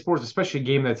stuff in sports, especially a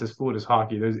game that's as fluid as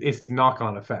hockey, it's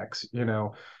knock-on effects. And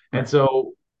Right.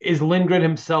 so is Lindgren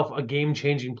himself a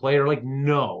game-changing player? Like,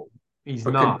 no, he's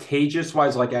But not. contagious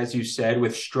wise, like as you said,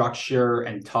 with structure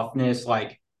and toughness,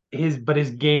 like His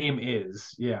game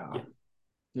is, yeah. yeah,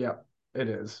 yeah, it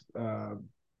is.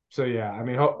 So yeah, I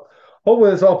mean,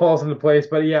 hopefully this all falls into place.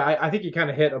 But yeah, I think you kind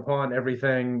of hit upon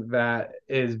everything that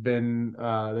has been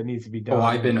that needs to be Oh,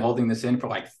 I've done. been holding this in for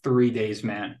like 3 days,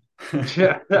 man.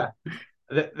 Yeah.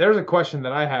 There's a question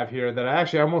that I have here that I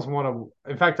actually almost want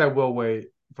to. In fact, I will wait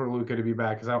for Luca to be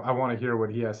back because I want to hear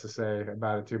what he has to say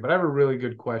about it too. But I have a really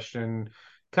good question,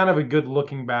 kind of a good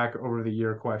looking back over the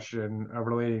year question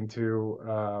relating to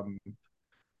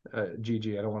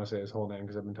Gigi. I don't want to say his whole name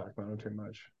because I've been talking about him too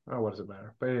much. Oh, what does it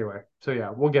matter? But anyway, so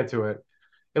yeah, we'll get to it.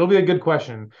 It'll be a good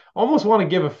question. Almost want to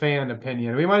give a fan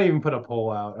opinion. We might even put a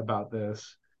poll out about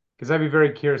this because I'd be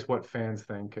very curious what fans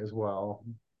think as well.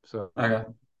 So Okay.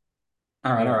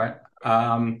 All right. All yeah.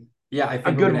 right. Yeah, I A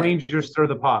think we're good gonna Rangers stir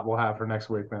the pot we'll have for next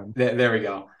week then. there we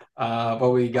go. But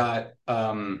we got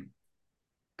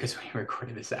because we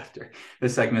recorded this after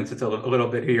this segment, it's a little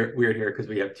bit weird here because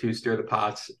we have two stir the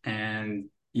pots and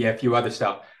yeah, a few other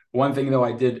stuff. One thing though,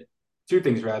 I did two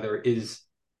things rather is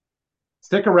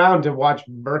Stick around to watch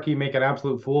Berkey make an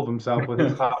absolute fool of himself with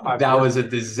his top five that was a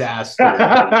sportsmen. disaster.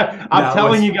 I'm That telling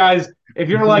was you guys, if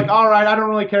you're like, all right, I don't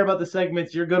really care about the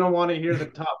segments, you're gonna want to hear the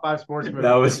top five sportsmen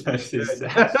that because was it's a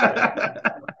disaster.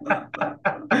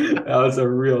 good. That was a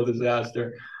real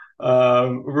disaster.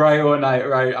 Right when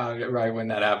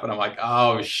that happened, I'm like,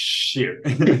 oh shoot.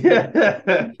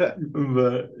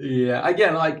 But yeah,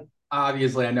 again, like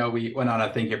obviously, I know we went on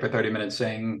a thing here for 30 minutes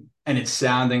saying, and it's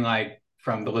sounding like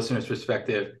from the listener's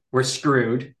perspective, we're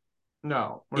screwed.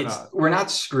 No, we're It's not. we're not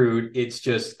screwed. It's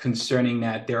just concerning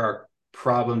that there are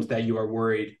problems that you are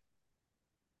worried,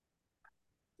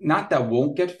 not that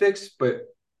won't get fixed, but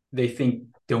they think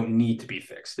don't need to be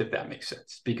fixed, if that makes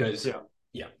sense. Because Yeah.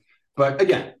 yeah. But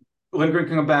again, Lindgren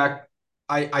can come back.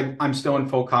 I'm still in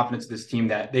full confidence of this team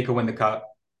that they could win the cup.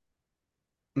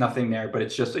 Nothing there, but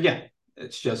it's just again,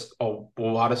 it's just a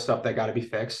lot of stuff that got to be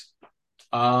fixed.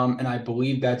 And I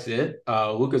believe that's it.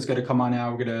 Luca's going to come on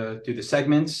now. We're going to do the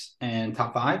segments and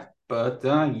top five. But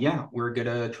yeah, we're going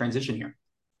to transition here.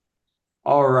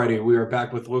 Alrighty, we are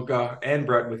back with Luca and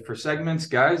Brett with for segments,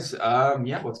 guys.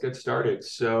 Yeah, let's get started.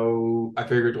 So I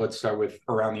figured let's start with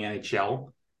around the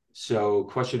NHL. So,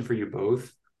 question for you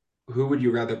both: who would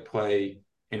you rather play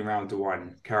in round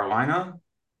one, Carolina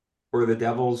or the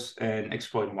Devils? And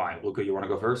explain why. Luca, you want to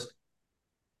go first?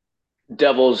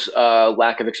 Devils,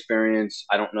 lack of experience.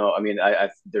 I don't know. I mean,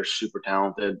 they're super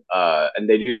talented, and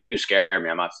they do scare me.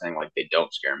 I'm not saying like they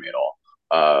don't scare me at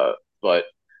all, but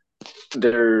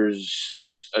there's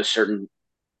a certain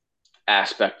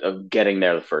aspect of getting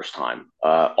there the first time.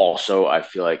 Also, I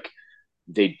feel like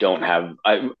they don't have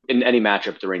in any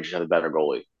matchup the Rangers have a better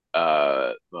goalie,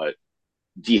 but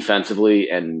defensively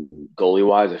and goalie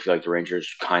wise, I feel like the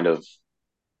Rangers kind of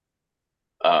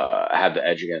have the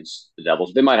edge against the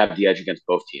Devils. They might have the edge against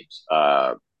both teams.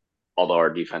 Although our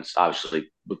defense, obviously,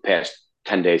 the past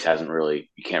 10 days hasn't really,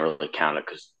 you can't really count it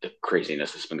because the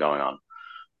craziness that's been going on.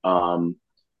 Um,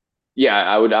 yeah,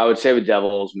 I would say with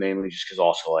Devils mainly just because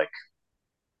also like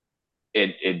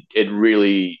it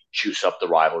really juice up the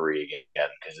rivalry again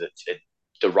because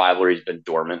the rivalry's been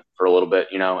dormant for a little bit,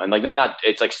 and like not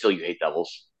it's like still you hate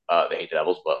Devils, they hate the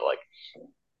Devils, but like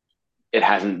it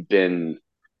hasn't been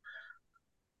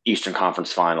Eastern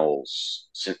Conference Finals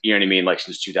since, you know what I mean, like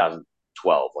since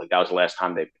 2012. Like that was the last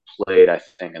time they played, I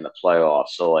think, in the playoffs.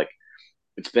 So like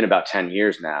it's been about 10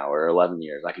 years now or 11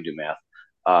 years. I can do math.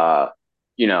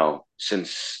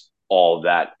 Since all of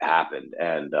that happened.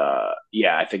 And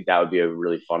yeah, I think that would be a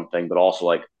really fun thing. But also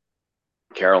like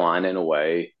Carolina in a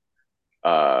way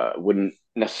wouldn't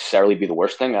necessarily be the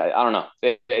worst thing. I don't know.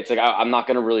 It's like I'm not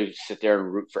going to really sit there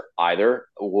and root for either.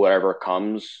 Whatever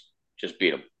comes, just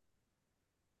beat them.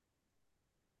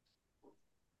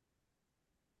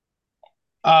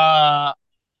 Uh,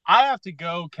 I have to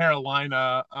go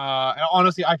Carolina. And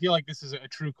honestly, I feel like this is a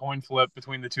true coin flip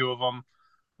between the two of them.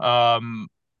 Um,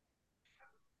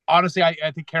 honestly,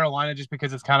 I think Carolina, just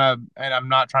because it's kind of, and I'm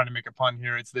not trying to make a pun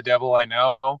here, it's the devil I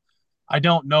know. I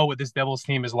don't know what this Devils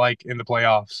team is like in the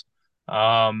playoffs.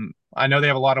 I know they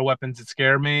have a lot of weapons that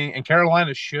scare me, and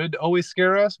Carolina should always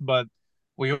scare us, but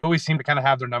we always seem to kind of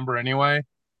have their number anyway.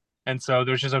 And so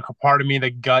there's just a part of me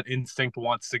that gut instinct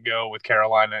wants to go with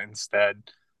Carolina instead.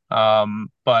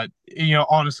 But,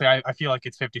 honestly, I feel like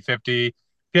it's 50-50. I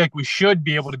feel like we should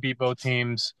be able to beat both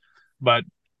teams, but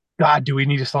God, do we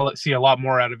need to see a lot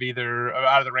more out of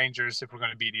the Rangers if we're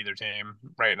going to beat either team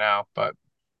right now? But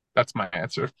that's my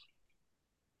answer.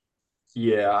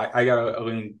 Yeah, I gotta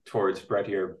lean towards Brett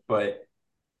here, but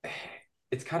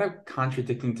it's kind of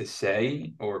contradicting to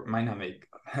say, or it might not make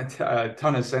a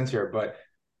ton of sense here, but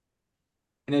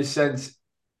in a sense,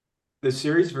 the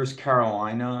series versus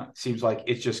Carolina seems like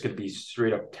it's just going to be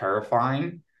straight up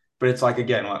terrifying. But it's like,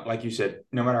 again, like you said,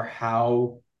 no matter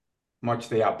how much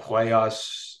they outplay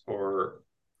us or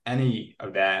any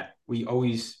of that, we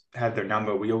always have their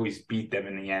number. We always beat them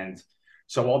in the end.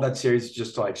 So all that series is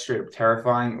just like straight up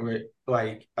terrifying.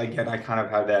 Like, again, I kind of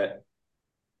have that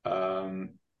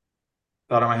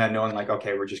thought in my head knowing like,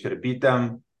 okay, we're just going to beat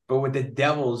them. But with the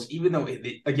Devils, even though,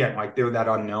 again, like they're that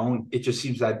unknown, it just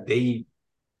seems that they,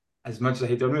 as much as I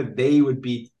hate to admit, they would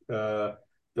beat the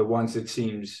ones it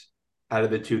seems out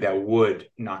of the two that would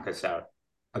knock us out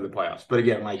of the playoffs. But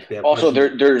again, like they have Also,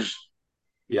 questions.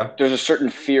 Yeah, there's a certain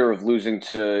fear of losing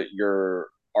to your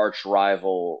arch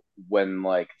rival when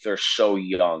like they're so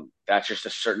young. That's just a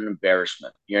certain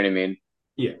embarrassment. You know what I mean?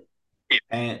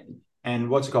 yeah, and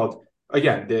what's it called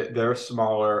again? They're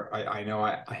smaller. I know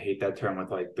I hate that term with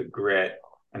like the grit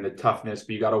and the toughness, but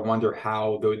you got to wonder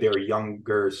how though they're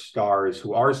younger stars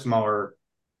who are smaller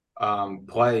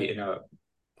play in a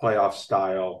playoff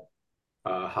style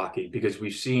hockey because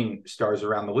we've seen stars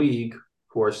around the league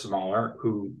who are smaller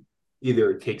who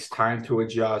either it takes time to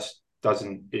adjust,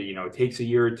 doesn't it takes a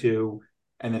year or two,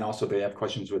 and then also they have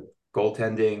questions with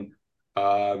goaltending.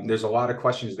 There's a lot of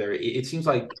questions there. It seems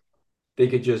like they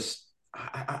could just.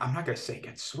 I'm not gonna say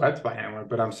get swept by anyone,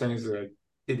 but I'm saying is that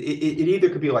it either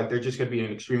could be like they're just gonna be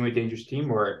an extremely dangerous team,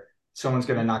 or someone's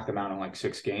gonna knock them out in like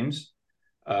 6 games.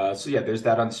 So yeah, there's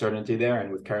that uncertainty there,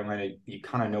 and with Carolina, you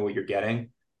kind of know what you're getting.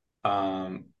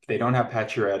 They don't have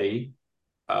Pacioretty.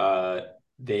 Uh,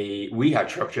 we have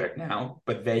Trocheck now,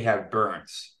 but they have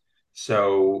Burns.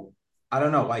 So I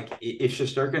don't know. Like if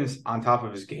Shesterkin's on top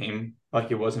of his game, like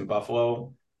he was in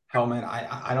Buffalo, hell man,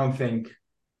 I don't think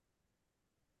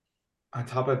on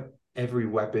top of every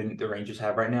weapon the Rangers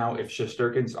have right now, if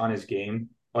Shesterkin's on his game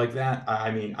like that,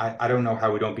 I mean, I don't know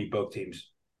how we don't beat both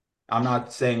teams. I'm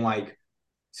not saying like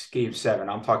it's game seven.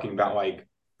 I'm talking about like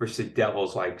versus the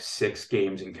Devils, like 6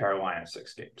 games in Carolina,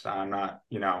 6 games. I'm not,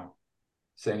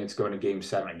 saying it's going to game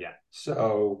seven yet.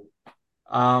 So,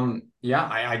 yeah,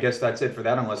 I guess that's it for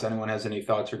that. Unless anyone has any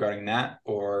thoughts regarding that,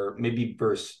 or maybe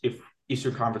versus if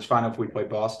Eastern Conference Final if we play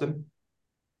Boston.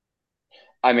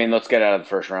 I mean, let's get out of the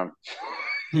first round.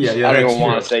 Yeah, I don't that's even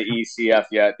want true. to say ECF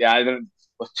yet. Yeah, I don't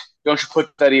you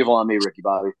put that evil on me, Ricky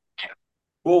Bobby.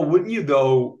 Well, wouldn't you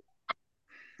though?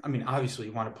 I mean, obviously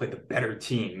you want to play the better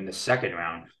team in the second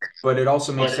round, but it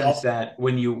also makes sense that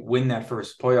when you win that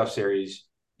first playoff series,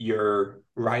 you're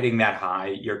riding that high.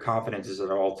 Your confidence is at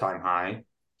an all-time high.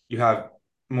 You have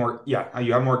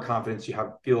you have more confidence.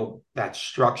 You feel that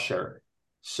structure.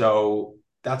 So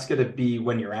that's going to be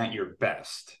when you're at your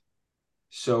best.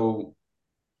 So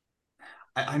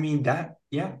I mean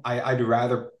I'd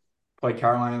rather play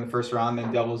Carolina in the first round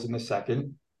than Devils in the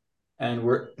second. And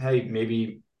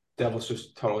maybe Devils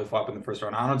just totally flop in the first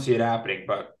round. I don't see it happening,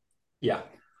 but yeah.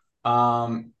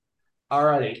 All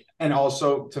righty. And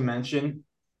also to mention,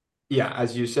 yeah,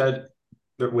 as you said,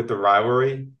 with the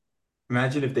rivalry,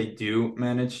 imagine if they do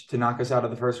manage to knock us out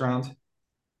of the first round.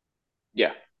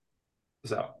 Yeah.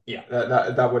 So yeah,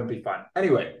 that wouldn't be fun.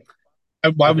 Anyway,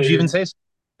 Why I would you even figured, say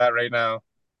that right now?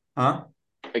 huh?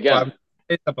 Why Again, would you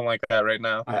say something like that right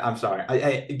now? I'm sorry.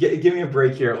 Give me a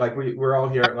break here. Like we're all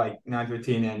here at like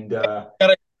 9:15 and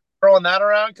Gotta throwing that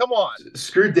around. Come on,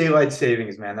 screw daylight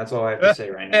savings, man. That's all I have to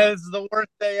say right now. it's the worst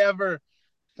day ever.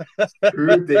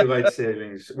 Screw daylight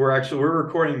savings. We're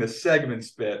recording the segment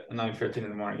spit at 9:15 in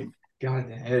the morning. God,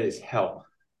 it is hell.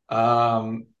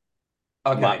 Um,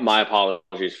 okay. my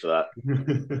apologies for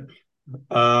that.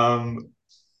 um,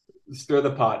 stir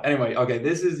the pot. Anyway, okay,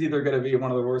 this is either going to be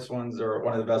one of the worst ones or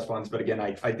one of the best ones. But again,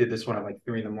 I did this one at like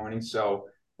 3 in the morning, so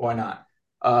why not?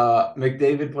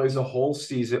 McDavid plays a whole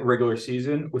regular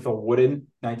season with a wooden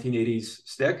 1980s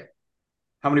stick.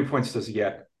 How many points does he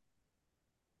get?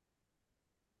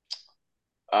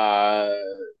 Uh,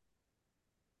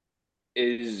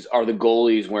 are the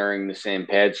goalies wearing the same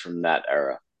pads from that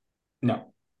era?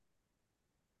 No.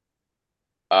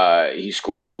 he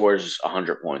scores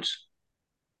 100 points.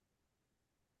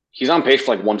 He's on pace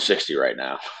for like 160 right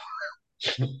now.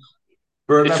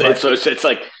 But remember, It's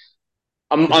like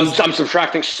I'm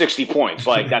subtracting 60 points.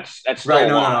 Like that's still right? a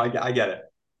No, no, no. lot. I get it.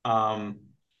 Um,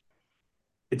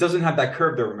 it doesn't have that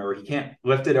curve though. Remember, he can't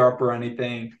lift it up or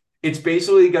anything. It's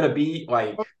basically gonna be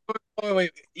like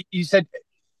Wait. You said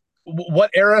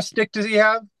what era stick does he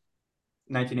have?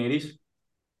 1980s.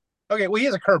 Okay, well he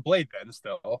has a curved blade then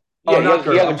still. Oh, Yeah, not he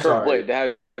curve. has a I'm curved sorry. blade. They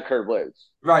have curved blades.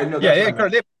 Right. No, Yeah, that's what yeah, I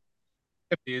curved. meant. They have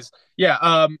 50s.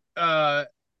 Yeah.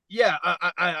 Yeah.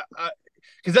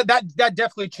 Because that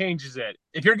definitely changes it.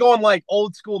 If you're going like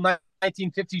old school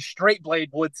 1950s straight blade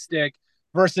wood stick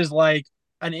versus like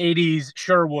an 80s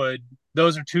Sherwood,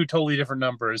 those are two totally different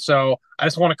numbers. So I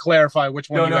just want to clarify which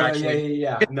one No, you no, no, yeah, actually.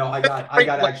 yeah, yeah. No, I Straight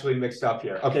got blade. actually mixed up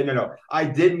here. Okay, no, no. I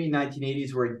did mean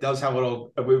 1980s where it does have a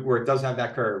little where it does have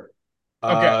that curve.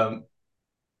 Okay, Um,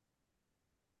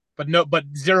 but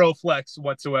zero flex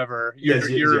whatsoever. yeah, You're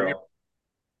zero.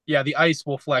 yeah, the ice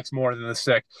will flex more than the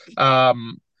stick.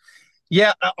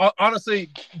 Yeah,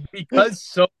 honestly, because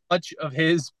so much of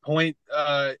his point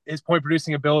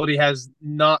producing ability has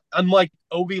not, unlike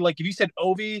Ovi. Like if you said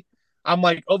Ovi, I'm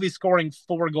like Ovi scoring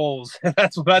 4 goals.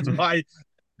 That's why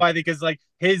because like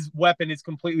his weapon is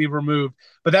completely removed.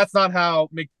 But that's not how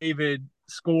McDavid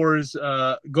scores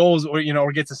goals or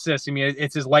or gets assists. I mean,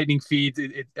 it's his lightning feed,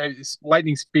 it's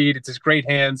lightning speed, it's his great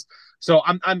hands. So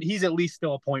I'm he's at least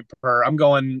still a point per. I'm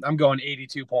going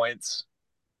 82 points.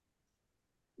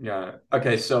 Yeah.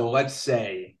 Okay, so let's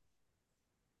say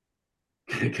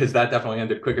because that definitely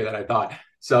ended quicker than I thought.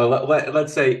 So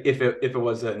let's say if it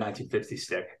was a 1950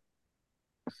 stick.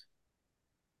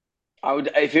 I would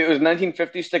if it was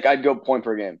 1950 stick, I'd go point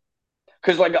per game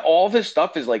because like all of his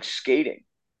stuff is like skating.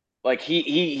 Like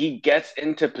he gets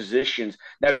into positions.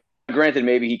 Now, granted,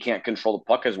 maybe he can't control the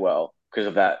puck as well because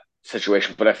of that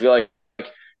situation. But I feel like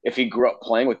if he grew up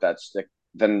playing with that stick,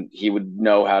 then he would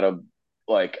know how to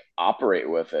like operate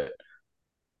with it.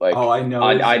 All Like I know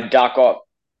is I'd dock up.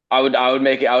 I would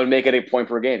make it a point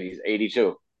per game. He's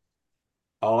 82.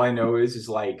 all I know is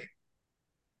like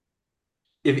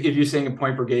if you're saying a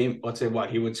point per game, let's say what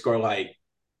he would score like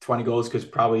 20 goals because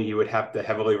probably he would have to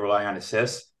heavily rely on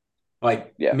assists.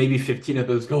 Like Yeah, maybe 15 of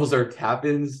those goals are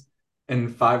tap-ins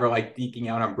and five are like deking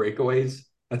out on breakaways.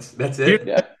 That's it.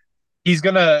 yeah. He's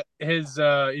gonna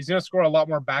score a lot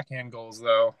more backhand goals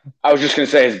though. I was just gonna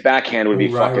say his backhand would be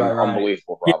Oh, right, fucking right, right.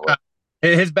 unbelievable, probably.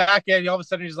 Yeah, his backhand, all of a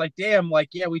sudden he's like, damn, like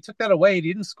yeah, we took that away. He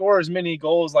didn't score as many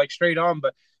goals like straight on,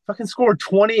 but fucking scored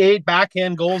 28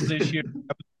 backhand goals this year.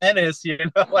 Menace,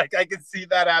 like I could see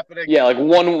that happening. Yeah, like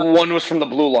one was from the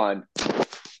blue line.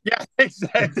 Yeah,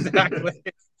 exactly.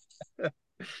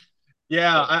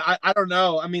 Yeah, I don't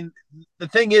know. I mean, the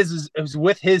thing is it was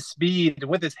with his speed,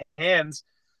 with his hands,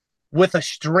 with a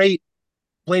straight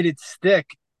bladed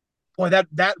stick. Boy,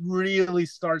 that really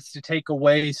starts to take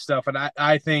away stuff, and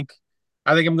I think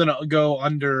I'm gonna go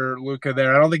under Luca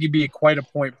there. I don't think he'd be quite a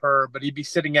point per, but he'd be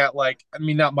sitting at like, I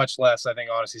mean, not much less. I think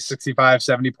honestly, 65,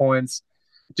 70 points.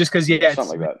 Just because, Yeah, yeah, it's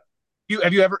something like that.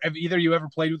 have either you ever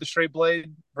played with a straight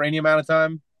blade for any amount of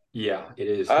time? Yeah, it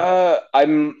is.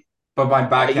 I'm. But my You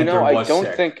backhand know, third I was don't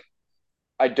sick. think.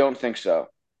 I don't think so.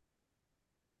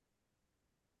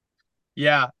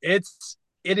 Yeah, it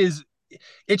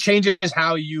changes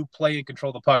how you play and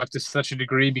control the puck to such a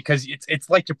degree because it's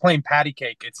like you're playing patty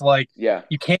cake. It's like Yeah,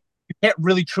 you can't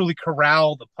really truly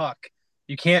corral the puck.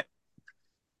 You can't.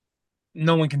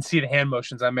 No one can see the hand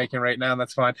motions I'm making right now. And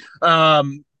that's fine.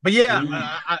 But yeah,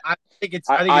 I think it's.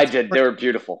 I think I it's. did. They were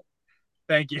beautiful.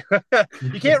 Thank you.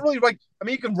 You can't really like. I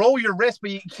mean, you can roll your wrist,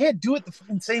 but you can't do it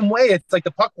the same way. It's like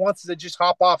the puck wants to just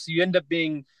hop off, so you end up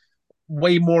being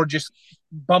way more just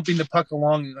bumping the puck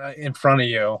along in front of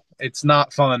you. It's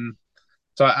not fun.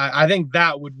 So I think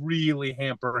that would really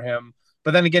hamper him.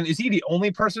 But then again, is he the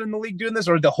only person in the league doing this,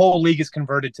 or the whole league is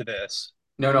converted to this?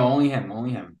 No, no, only him,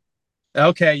 only him.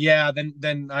 Okay, yeah, then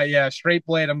yeah, straight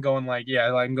blade. I'm going like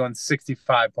yeah, I'm going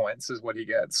 65 points is what he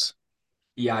gets.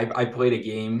 Yeah, I played a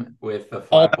game with the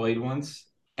All flat blade once,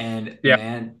 and yeah,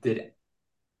 man, did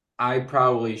I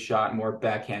probably shot more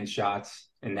backhand shots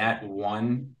in that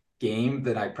one game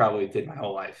than I probably did my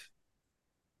whole life.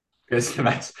 Because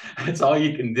that's all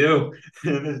you can do.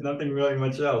 There's nothing really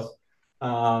much else.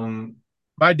 Um,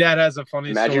 my dad has a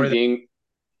funny Imagine story. being.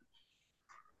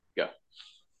 Yeah.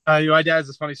 My dad has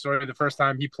this funny story. The first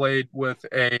time he played with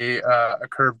a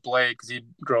curved blade because he'd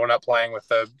grown up playing with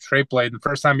a straight blade. The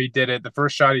first time he did it, the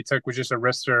first shot he took was just a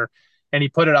wrister, and he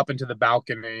put it up into the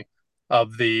balcony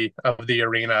of the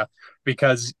arena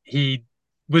because he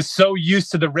was so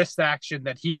used to the wrist action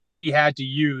that he had to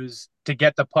use to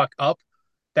get the puck up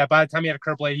that by the time he had a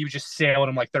curve blade, he was just sailing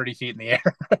him like 30 feet in the air.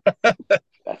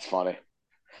 That's funny.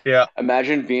 Yeah.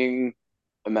 Imagine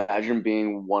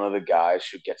being one of the guys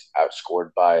who gets outscored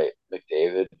by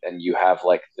McDavid, and you have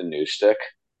like the new stick,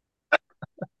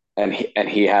 and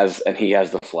he has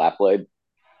the flat blade.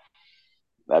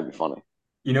 That'd be funny.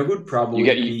 You know who'd You probably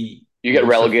get you, be you get most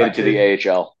relegated to the affected?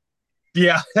 AHL.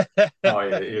 Yeah. Oh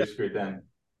yeah, it was good then.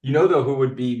 You know though who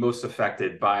would be most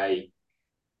affected by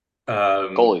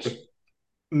Goalies.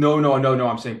 no,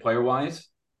 I'm saying player wise,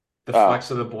 the Oh,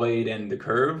 flex of the blade and the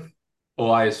curve,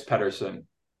 Elias Pettersson.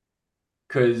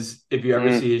 Because if you ever mm,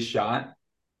 see his shot,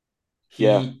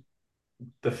 yeah, he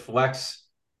the flex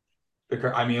the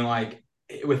curve. I mean, like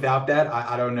without that,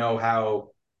 I don't know how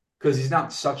because he's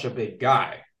not such a big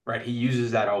guy, right? He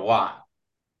uses that a lot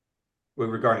with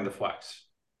regarding the flex,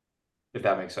 if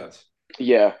that makes sense.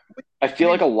 yeah. I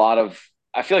mean,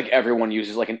 I feel like everyone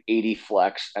uses like an 80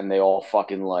 flex, and they all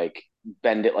fucking like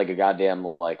bend it like a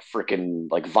goddamn like freaking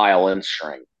like violin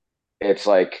string. It's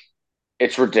like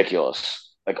it's ridiculous.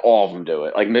 Like all of them do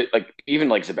it. Like even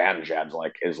like Zibanejad's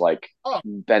like is like oh,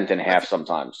 bent in I half think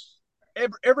sometimes.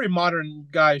 every modern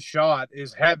guy's shot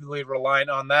is heavily reliant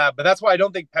on that. But that's why I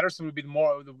don't think Pedersen would be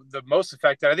the most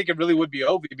affected. I think it really would be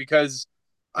Ovi because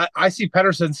I see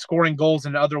Pedersen scoring goals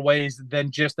in other ways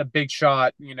than just a big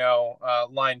shot,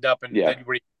 lined up and Yeah, then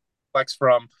where he flex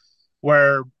from.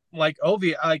 Where like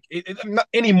Ovi, like not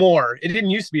anymore. It didn't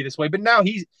used to be this way, but now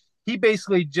he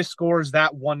basically just scores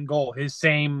that one goal, his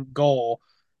same goal,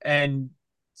 and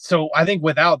so I think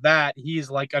without that, he's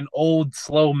like an old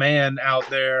slow man out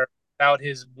there without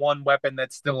his one weapon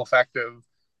that's still effective.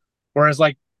 Whereas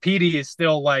like Petey is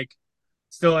still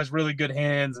has really good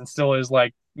hands and still is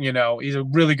like he's a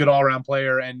really good all around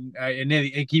player and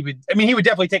he would he would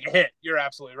definitely take a hit. You're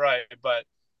absolutely right, but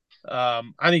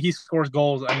I think he scores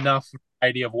goals enough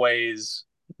variety of ways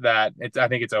that I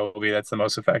think it's Obi that's the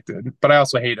most affected. But I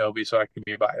also hate Obi, so I can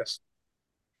be biased.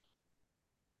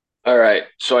 all right,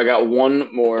 so I got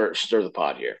one more stir the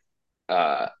pot here,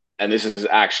 uh, and this is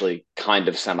actually kind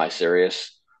of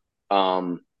semi-serious.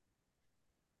 Um,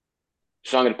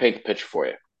 so I'm going to paint the picture for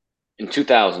you. In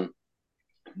 2000,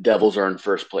 Devils are in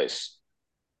first place,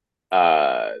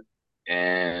 uh,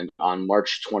 and on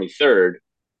March 23rd,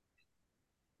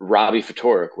 Robbie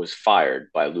Fatorik was fired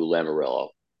by Lou Lamoriello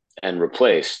and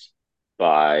replaced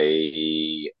by,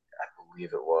 I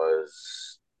believe it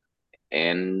was,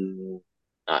 and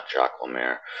not Jacques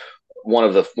Lemaire, one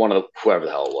of the whoever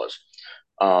the hell it was,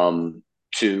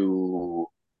 to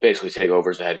basically take over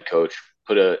as the head coach,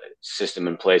 put a system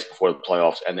in place before the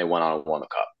playoffs, and they went on and won the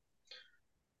cup.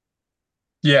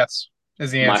 Yes,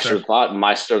 is the My stir answer. the pot,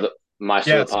 my stir the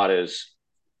Yes, pot is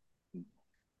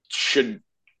should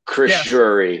Chris yes,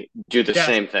 Drury do the yes,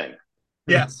 same thing?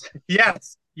 yes,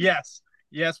 yes, yes,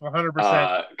 yes,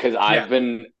 100%. Because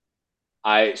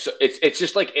Yeah. so it's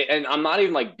just like, and I'm not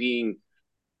even like being,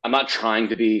 I'm not trying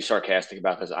to be sarcastic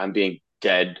about this. I'm being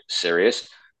dead serious.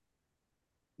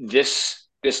 This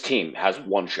team has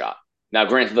one shot. Now,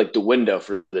 granted, like the window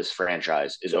for this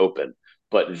franchise is open,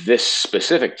 but this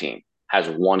specific team has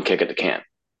one kick at the can.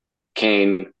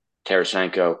 Kane,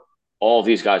 Tarasenko, all of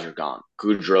these guys are gone.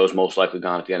 Goudreau's most likely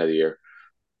gone at the end of the year.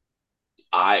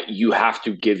 You have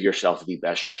to give yourself the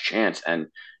best chance, and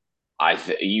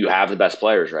you have the best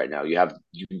players right now. You have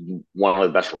one of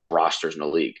the best rosters in the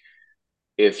league.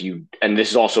 If you and this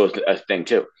is also a thing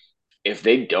too. If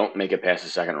they don't make it past the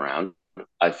second round,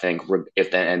 I think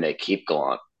if then and they keep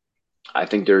Gallant, I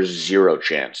think there's zero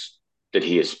chance that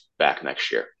he is back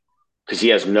next year because he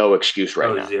has no excuse right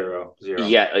Oh, now. zero, zero.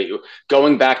 Yeah,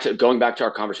 going back to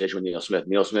our conversation with Neil Smith.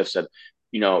 Neil Smith said,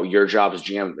 your job as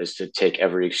GM is to take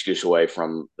every excuse away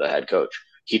from the head coach.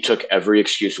 He took every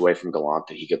excuse away from Gallant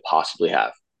that he could possibly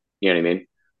have. You know what I mean?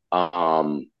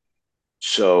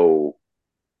 So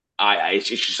it's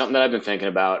just something that I've been thinking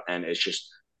about, and it's just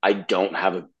I don't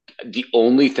have a. The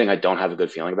only thing I don't have a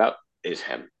good feeling about is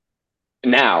him.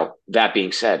 Now that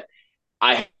being said,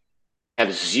 I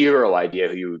have zero idea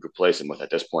who you would replace him with at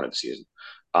this point of the season.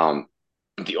 Um,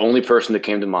 the only person that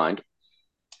came to mind,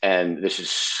 and this is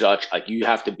such like you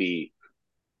have to be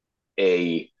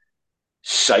a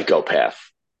psychopath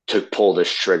to pull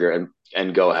this trigger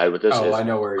and go ahead with this Oh, I is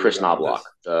know where you're Chris going with Knobloch.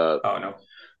 this. Oh no.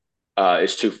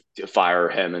 Is to fire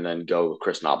him and then go with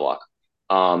Chris Knobloch.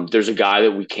 There's a guy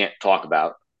that we can't talk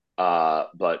about,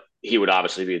 but he would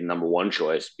obviously be the number one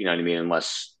choice. You know what I mean?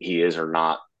 Unless he is or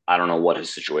not. I don't know what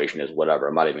his situation is. Whatever.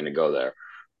 I'm not even going to go there.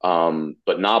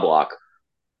 But Knobloch,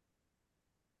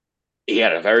 he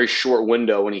had a very short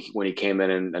window when he came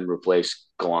in and replaced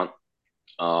Gallant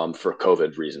for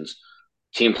COVID reasons.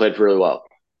 Team played really well.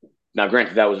 Now,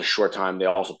 granted, that was a short time. They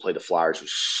also played the Flyers, who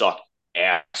sucked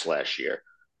ass last year.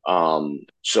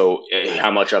 So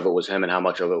how much of it was him and how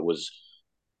much of it was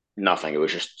nothing? It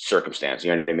was just circumstance.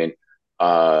 You know what I mean?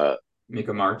 Uh,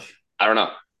 Mika March. I don't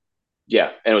know.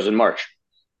 Yeah, and it was in March.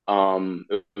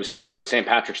 It was St.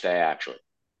 Patrick's Day actually.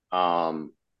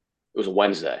 It was a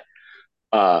Wednesday.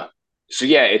 Uh, so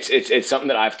yeah, it's something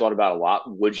that I've thought about a lot.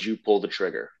 Would you pull the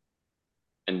trigger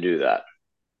and do that?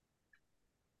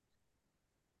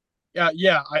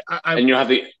 Yeah. I And you don't have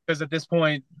the because at this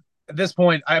point,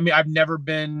 I mean, I've never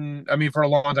been. I mean, for a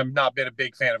long time, not been a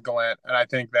big fan of Gallant, and I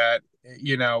think that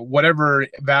whatever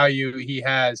value he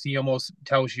has, he almost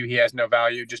tells you he has no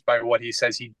value just by what he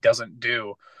says he doesn't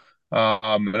do.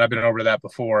 And I've been over that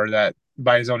before. That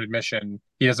by his own admission,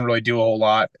 he doesn't really do a whole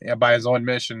lot. And by his own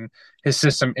admission, his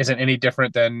system isn't any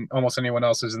different than almost anyone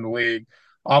else's in the league.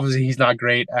 Obviously, he's not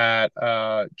great at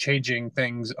changing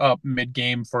things up mid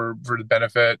game for the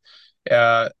benefit.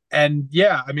 And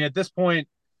yeah, I mean, at this point,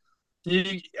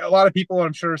 a lot of people,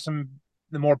 I'm sure some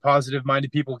the more positive minded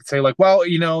people could say like, well,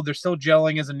 they're still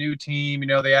gelling as a new team.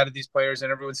 They added these players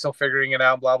and everyone's still figuring it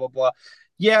out. Blah blah blah.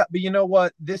 Yeah, but you know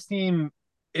what? This team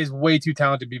is way too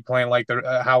talented to be playing like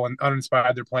they're how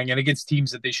uninspired they're playing, and against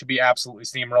teams that they should be absolutely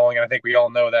steamrolling. And I think we all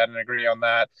know that and agree on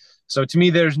that. So to me,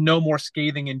 there's no more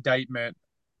scathing indictment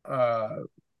uh,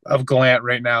 of Gallant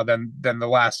right now than the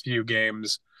last few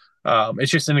games.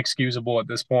 It's just inexcusable at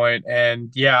this point.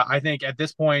 And yeah, I think at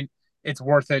this point it's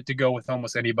worth it to go with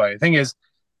almost anybody. The thing is,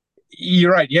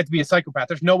 you're right. You have to be a psychopath.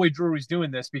 There's no way Drury's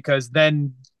doing this because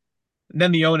then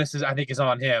the onus is I think is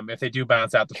on him if they do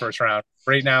bounce out the first round.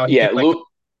 Right now, he yeah, could Lou.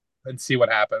 and see what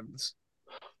happens.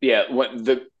 Yeah,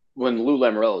 when Lou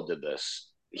Lamoriello did this,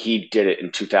 he did it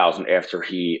in 2000 after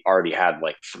he already had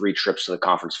like 3 trips to the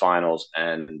conference finals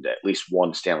and at least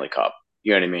one Stanley Cup.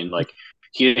 You know what I mean? Like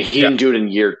he Yeah, didn't do it in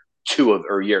year 2 of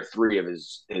or year 3 of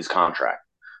his contract.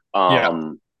 yeah,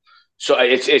 So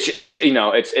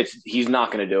it's he's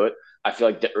not going to do it. I feel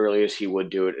like the earliest he would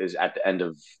do it is at the end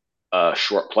of a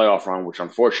short playoff run, which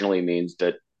unfortunately means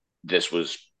that this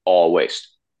was all waste.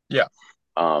 yeah.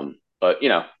 But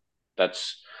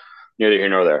that's neither here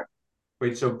nor there.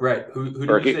 Wait, so Brett, who did you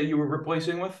Berkey, say you were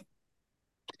replacing with?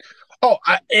 Oh,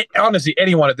 honestly,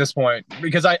 anyone at this point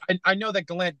because I know that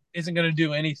Gallant isn't going to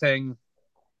do anything.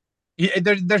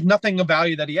 There's nothing of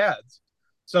value that he adds.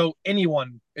 So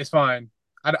anyone is fine.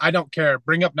 I don't care.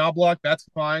 Bring up Knobloch, that's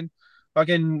fine.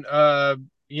 Fucking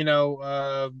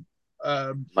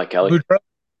Mike Kelly. Boudreaux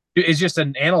is just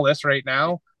an analyst right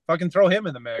now. Fucking throw him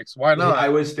in the mix. Why I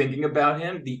not? was thinking about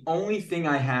him. The only thing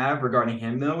I have regarding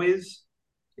him though is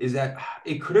that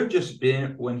it could have just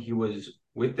been when he was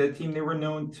with that team they were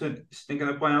known to stink in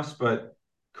the playoffs. But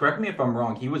correct me if I'm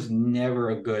wrong. He was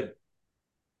never good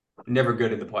in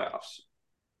the playoffs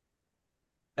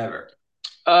ever.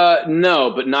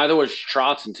 No, but neither was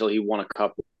Trotz until he won a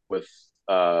cup with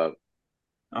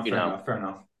Oh, you fair know enough. Fair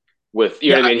enough. with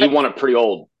you know Yeah, what I mean. He won it pretty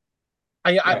old.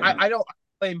 Right. I don't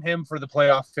blame him for the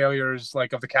playoff failures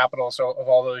like of the Capitals of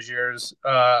all those years.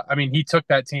 I mean, he took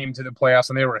that team to the playoffs,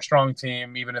 and they were a strong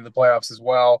team even in the playoffs as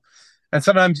well. And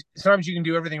sometimes you can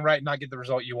do everything right and not get the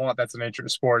result you want. That's the nature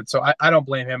of sport. So I don't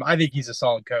blame him. I think he's a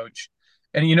solid coach.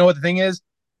 And you know what the thing is?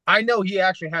 I know he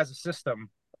actually has a system.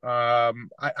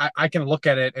 I can look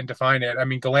at it and define it. I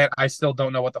mean, Gallant, I still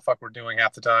don't know what the fuck we're doing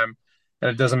half the time,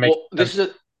 and it doesn't make Well, sense. this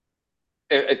is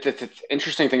the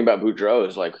interesting thing about Boudreaux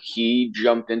is like he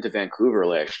jumped into Vancouver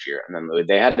last year, and then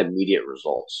they had immediate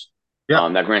results. Yeah,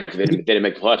 Now, granted, they didn't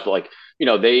make the playoffs, but like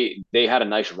they had a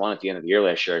nice run at the end of the year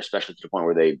last year, especially to the point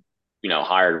where they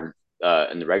hired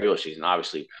in the regular season.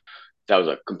 Obviously, that was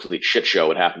a complete shit show.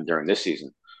 What happened during this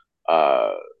season?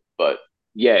 Uh, but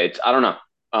yeah, it's I don't know.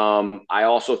 I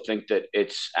also think that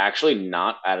it's actually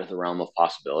not out of the realm of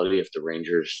possibility if the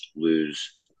Rangers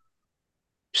lose,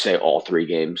 say, all 3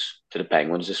 games to the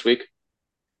Penguins this week.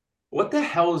 What the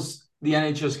hell's the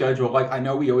NHL schedule like? I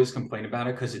know we always complain about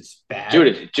it because it's bad.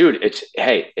 Dude,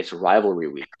 it's rivalry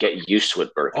week. Get used to it,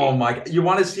 Oh Berkey. my! You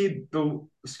want to see the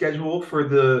schedule for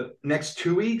the next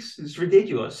 2 weeks? It's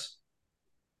ridiculous.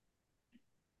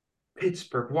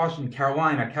 Pittsburgh, Washington,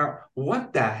 Carolina.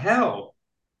 What the hell?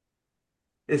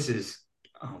 This is.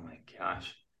 Oh my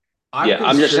gosh! I'm Yeah,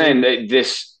 I'm just saying considering.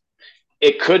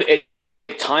 that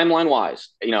timeline wise,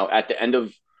 at the end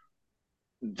of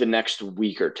the next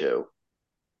week or two,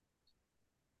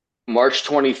 March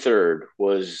 23rd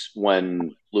was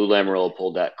when Lou Lamoriello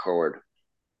pulled that cord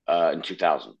in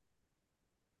 2000.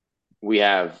 We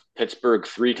have Pittsburgh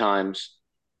 3 times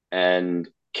and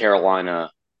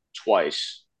Carolina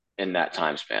twice in that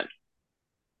time span.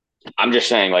 I'm just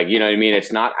saying, like, you know what I mean?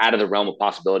 It's not out of the realm of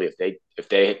possibility if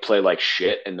they play like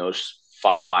shit in those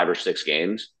 5 or 6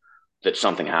 games, that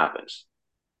something happens.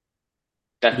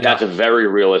 That's Yeah. a very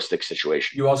realistic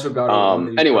situation. You also got to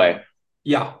look at Anyway,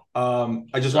 yeah. I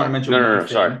just want to sorry. mention No, no, one no,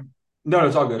 sorry. thing. No,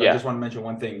 it's all good. I Yeah. just want to mention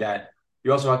one thing that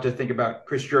you also have to think about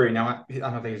Chris Drury. Now, I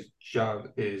don't think his job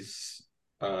is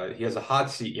he has a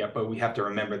hot seat yet, but we have to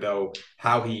remember though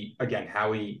how he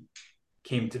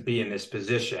came to be in this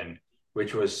position,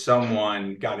 which was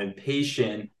someone got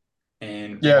impatient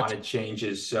and Yeah, wanted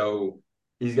changes. So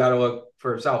he's got to look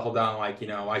for himself. Hold on, like,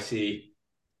 I see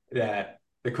that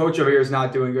the coach over here is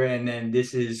not doing great, and then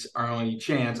this is our only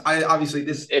chance. I obviously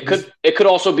It could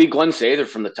also be Glenn Sather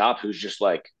from the top, who's just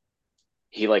like,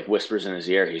 he like whispers in his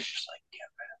ear. He's just like,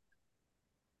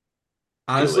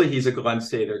 honestly he's a Glenn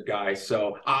Sather guy,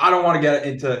 so I don't want to get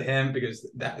into him because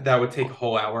that would take a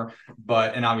whole hour.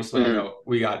 But and obviously I mm-hmm. know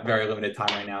we got very limited time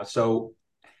right now, so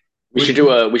We should do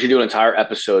an entire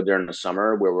episode during the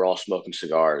summer where we're all smoking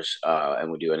cigars,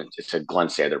 and we do it. It's a Glenn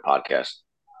Sather podcast.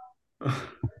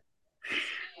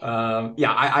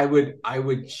 Yeah, I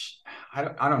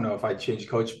don't know if I'd change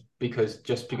coach because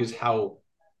how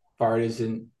far it is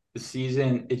in the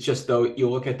season. It's just though you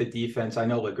look at the defense. I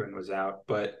know Ligren was out,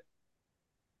 but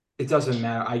it doesn't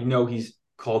matter. I know he's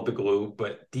called the glue,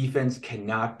 but defense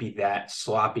cannot be that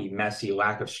sloppy, messy,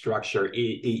 lack of structure.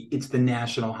 It's the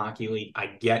National Hockey League. I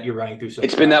get you're running through some.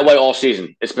 It's been that way all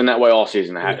season. It's been that way all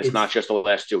season. It's not just the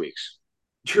last 2 weeks.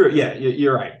 True. Yeah,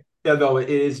 you're right. Although it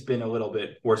has been a little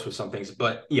bit worse with some things,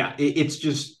 but yeah, it's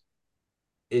just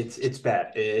it's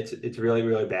bad. It's really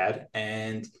really bad.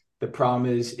 And the problem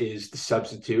is the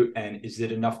substitute, and is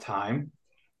it enough time?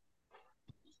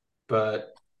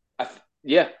 But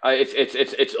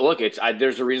it's look,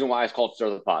 there's a reason why it's called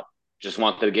Stir the Pot. Just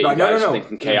wanted to get you guys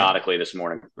thinking chaotically this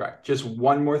morning. Right. Just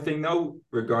one more thing though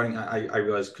regarding I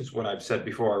realize, because what I've said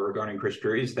before regarding Chris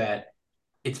Drury is that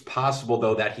it's possible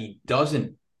though that he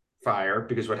doesn't fire,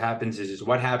 because what happens is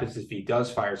what happens if he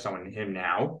does fire someone, him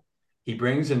now, he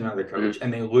brings in another coach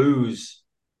and they lose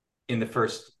in the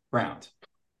first round,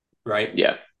 right?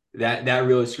 Yeah. That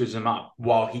really screws him up.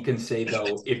 While he can say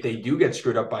though, if they do get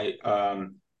screwed up by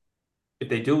if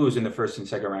they do lose in the first and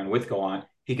second round with Gallant,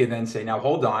 he can then say, now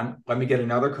hold on, let me get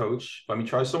another coach, let me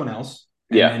try someone else,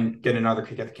 and then get another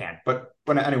kick at the can. But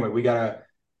anyway, we gotta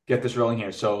get this rolling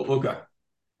here. So Luca,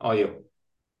 all you.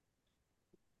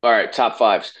 All right, top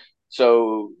fives.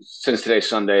 So since today's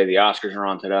Sunday, the Oscars are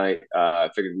on tonight. I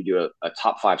figured we'd do a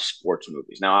top 5 sports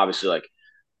movies. Now, obviously, like,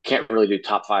 can't really do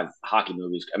top 5 hockey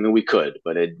movies. I mean, we could,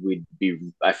 but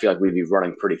I feel like we'd be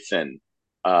running pretty thin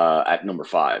at number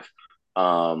 5.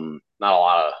 Not a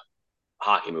lot of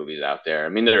hockey movies out there. I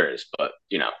mean, there is, but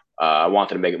I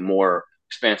wanted to make it more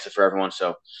expansive for everyone.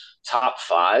 So top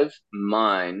 5,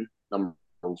 mine number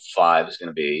 5 is going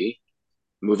to be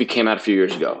a movie came out a few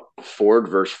years ago, Ford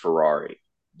versus Ferrari.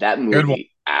 That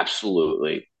movie,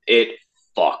 absolutely, it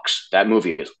fucks. That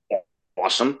movie is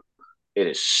awesome. It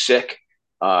is sick.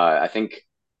 I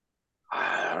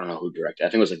don't know who directed. I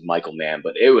think it was like Michael Mann,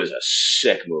 but it was a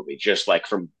sick movie. Just like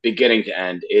from beginning to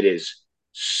end, it is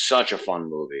such a fun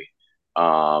movie.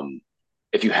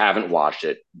 If you haven't watched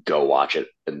it, go watch it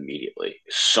immediately.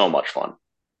 It's so much fun.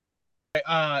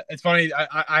 It's funny.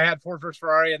 I had Ford vs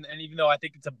Ferrari, and even though I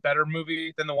think it's a better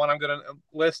movie than the one I'm going to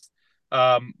list,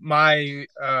 my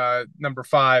number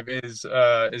 5 is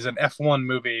an F1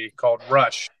 movie called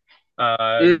Rush,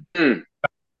 about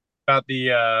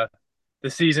the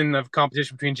season of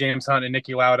competition between James Hunt and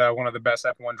Niki Lauda, one of the best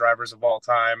F1 drivers of all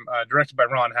time, directed by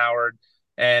Ron Howard.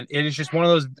 And it is just one of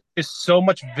those, just so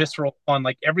much visceral fun.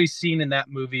 Like every scene in that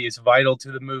movie is vital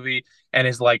to the movie and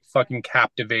is like fucking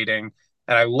captivating.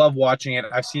 And I love watching it.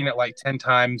 I've seen it like 10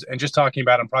 times, and just talking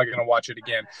about it, I'm probably going to watch it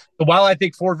again. But while I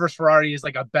think Ford vs Ferrari is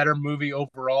like a better movie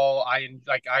overall, I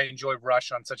enjoy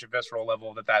Rush on such a visceral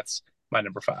level that's my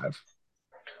number 5.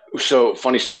 So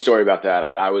funny story about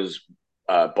that. I was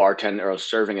bartender, I was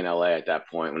serving in LA at that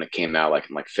point when it came out, like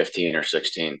in 15 or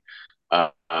 16.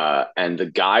 And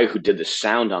the guy who did the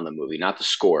sound on the movie, not the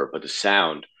score, but the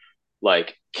sound,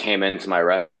 like came into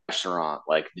my restaurant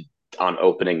like on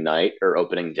opening night or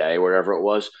opening day, wherever it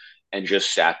was, and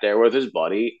just sat there with his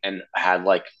buddy and had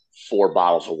like 4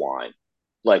 bottles of wine.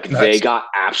 Like They got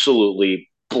absolutely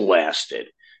blasted.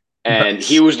 And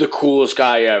he was the coolest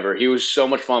guy ever. He was so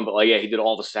much fun, but he did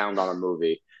all the sound on the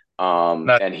movie. And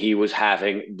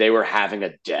they were having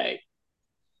a day.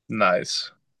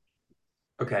 Nice.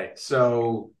 Okay,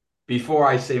 so before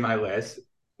I say my list,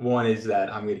 one is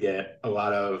that I'm going to get a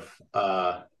lot of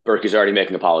Berkey's already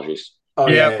making apologies. Oh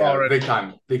yeah, big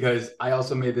time. Because I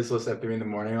also made this list at 3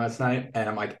 a.m. last night, and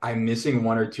I'm like, I'm missing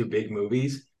 1 or 2 big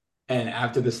movies. And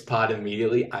after this pod,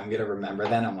 immediately I'm gonna remember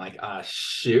that. I'm like, ah,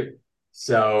 shoot.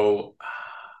 So,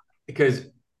 because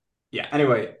yeah.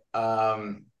 Anyway,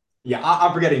 yeah,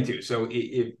 I'm forgetting two. So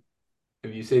if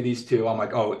you say these two, I'm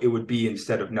like, oh, it would be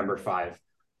instead of number five.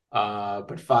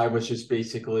 But five was just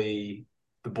basically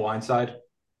The Blind Side.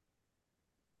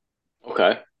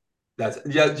 Okay. That's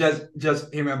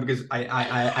just hear me out because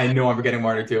I know I'm forgetting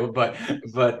one or two,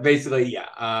 but basically, yeah.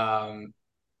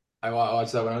 I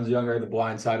watched that when I was younger. The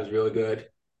Blind Side was really good.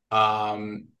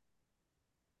 Um,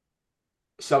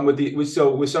 some with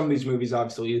some of these movies,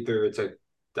 obviously, either it's a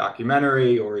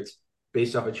documentary or it's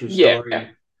based off a true Yeah. story.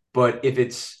 But if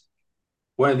it's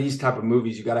one of these type of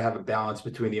movies, you got to have a balance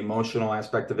between the emotional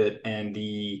aspect of it and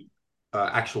the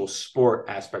actual sport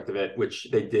aspect of it, which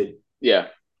they did Yeah.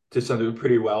 to some degree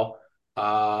pretty well.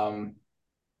 Um,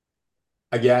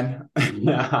 Again,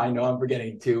 I know I'm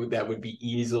forgetting two that would be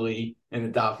easily in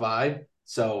the top five.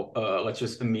 So let's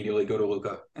just immediately go to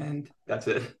Luca, and that's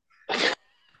it.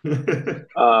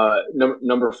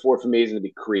 Number four for me is going to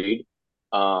be Creed.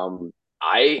 Um,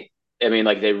 I mean,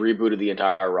 like they rebooted the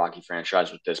entire Rocky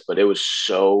franchise with this, but it was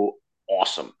so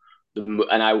awesome.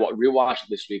 And I rewatched it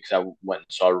this week because I went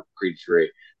and saw Creed 3.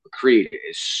 But Creed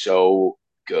is so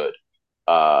good.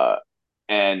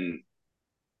 And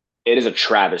it is a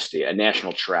travesty, a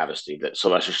national travesty that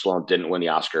Sylvester Stallone didn't win the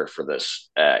Oscar for this.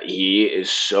 He is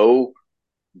so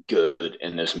good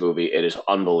in this movie. It is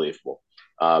unbelievable.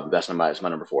 That's my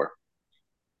number four.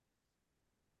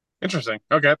 Interesting.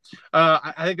 Okay.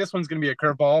 I think this one's going to be a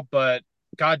curveball, but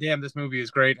goddamn, this movie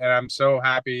is great, and I'm so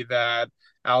happy that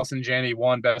Allison Janney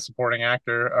won Best Supporting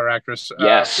Actor or Actress for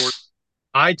Yes.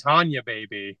 I, Tanya,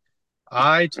 baby.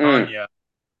 I, Mm. Tanya.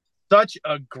 Such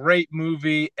a great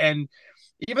movie, and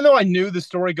even though I knew the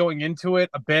story going into it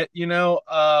a bit,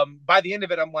 by the end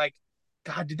of it, I'm like,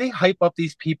 God, did they hype up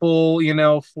these people,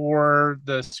 for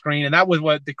the screen? And that was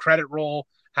what the credit roll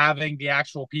having the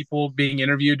actual people being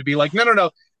interviewed to be like, no, no, no,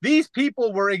 these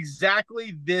people were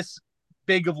exactly this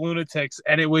big of lunatics,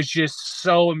 and it was just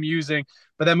so amusing.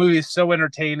 But that movie is so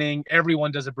entertaining.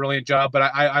 Everyone does a brilliant job. But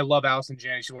I love Allison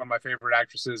Janney. She's one of my favorite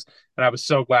actresses, and I was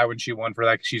so glad when she won for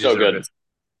that because she So deserved good. it.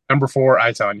 Number four,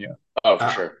 I, Tanya. Oh, for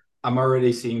uh, sure. I'm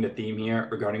already seeing the theme here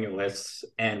regarding your lists,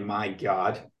 and my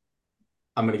God,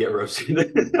 I'm gonna get roasted.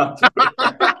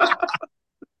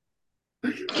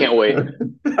 Can't wait.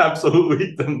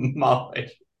 Absolutely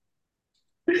demolished.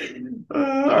 All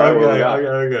right, what do we Okay, got?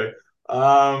 okay,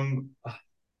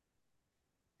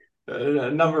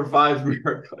 okay. Number five,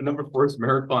 number four is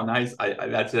Miracle on Ice.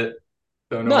 That's it.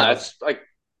 Don't know No, what else. that's like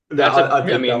That I'll I take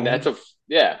that mean, that's one. a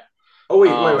yeah. Oh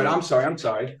wait. Um, I'm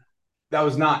sorry. That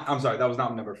was not. I'm sorry. That was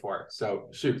not number four. So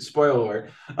shoot. Spoiler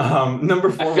alert. Number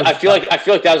four was I feel like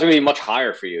that was gonna be much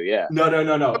higher for you. Yeah. no.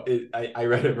 I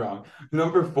read it wrong.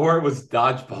 Number four was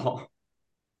Dodgeball.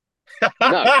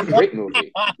 No, great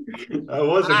movie. That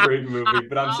was a great movie,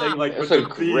 but I'm saying like That's with a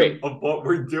the theme great. of what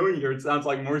we're doing here, it sounds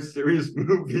like more serious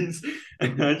movies,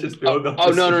 and I just Oh, feel the oh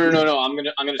opposite. no.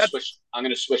 I'm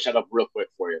gonna switch that up real quick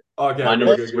for you. Okay, My okay,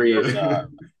 number good, good, three is good.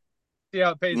 See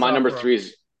how it pays my off number for him. three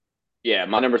is yeah.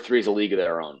 My number three is A League of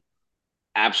Their Own. No,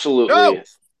 Absolutely.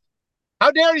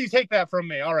 how dare you take that from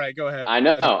me? All right, go ahead. I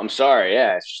know. I'm sorry.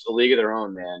 Yeah, it's just A League of Their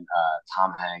Own, man.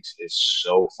 Tom Hanks is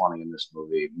so funny in this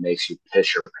movie. It makes you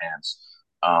piss your pants.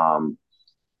 Um,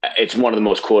 it's one of the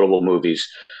most quotable movies.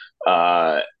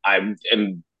 I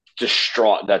am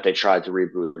distraught that they tried to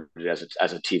reboot it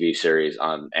as a TV series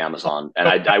on Amazon, and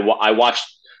I watched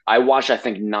I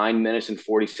think 9 minutes and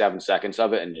 47 seconds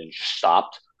of it and then just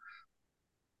stopped.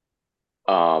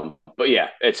 But yeah,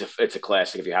 it's a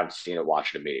classic. If you haven't seen it,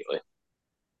 watch it immediately.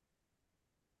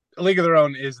 A League of Their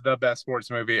Own is the best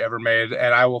sports movie ever made,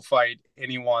 and I will fight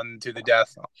anyone to the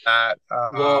death on that.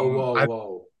 Whoa, whoa,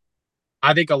 whoa.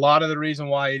 I think a lot of the reason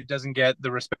why it doesn't get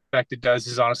the respect it does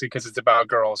is honestly because it's about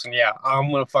girls. And yeah,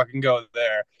 I'm gonna fucking go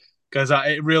there because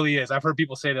it really is. I've heard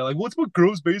people say that like, "What's with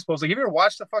girls baseball?" It's like, have you ever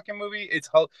watched the fucking movie?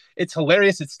 It's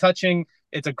hilarious. It's touching.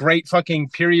 It's a great fucking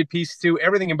period piece too.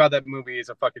 Everything about that movie is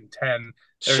a fucking 10.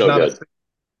 There's So not a good. thing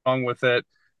wrong with it.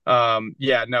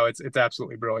 Yeah, no, it's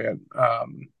absolutely brilliant.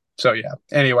 So yeah.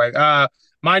 Anyway,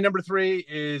 my number three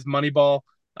is Moneyball.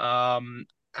 Um,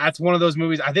 that's one of those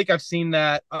movies. I think I've seen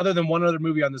that other than one other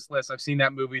movie on this list. I've seen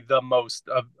that movie the most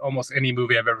of almost any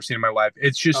movie I've ever seen in my life.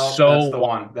 It's just Oh, that's so the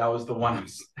one. That was the one.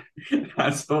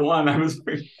 That's the one I was.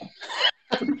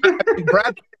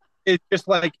 Brad is just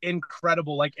like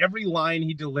incredible. Like every line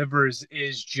he delivers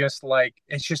is just like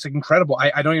it's just incredible.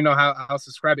 I don't even know how else to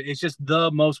describe it. It's just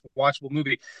the most watchable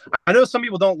movie. I know some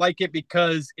people don't like it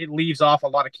because it leaves off a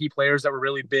lot of key players that were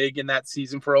really big in that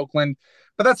season for Oakland.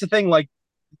 But that's the thing, like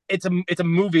it's a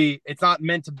movie. It's not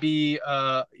meant to be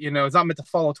it's not meant to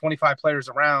follow 25 players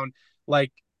around.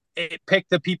 Like it picked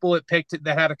the people it picked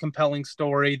that had a compelling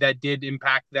story that did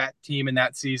impact that team in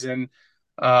that season.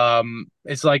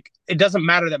 It's like it doesn't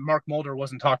matter that Mark Mulder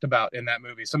wasn't talked about in that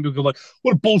movie. Some people go like,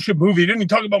 "What a bullshit movie! Didn't even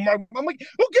talk about Mark." I'm like,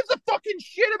 "Who gives a fucking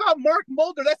shit about Mark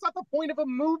Mulder? That's not the point of a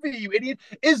movie, you idiot."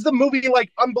 Is the movie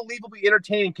like unbelievably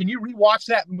entertaining? Can you rewatch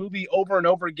that movie over and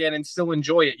over again and still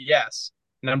enjoy it? Yes.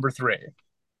 Number 3.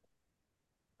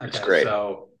 It's Okay, great.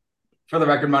 so for the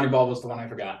record, Moneyball was the one I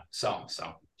forgot. So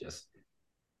just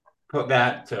put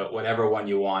that to whatever one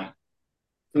you want.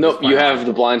 Nope, you have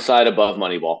The Blind Side above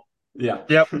Moneyball. Yeah.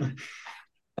 Yep.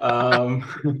 Oh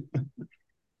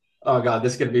God,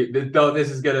 this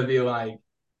is gonna be like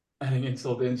I think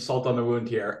insult on the wound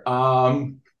here.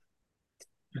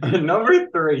 Number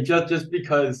 3, just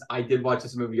because I did watch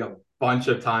this movie a bunch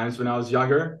of times when I was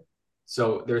younger,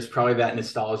 so there's probably that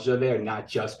nostalgia there, not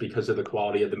just because of the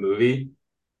quality of the movie.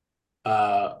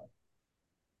 Was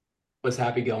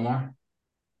Happy Gilmore?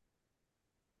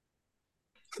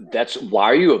 That's why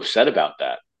are you upset about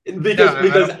that?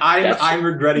 Because I'm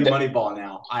regretting Moneyball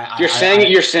now. You're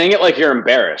saying it like you're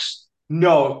embarrassed.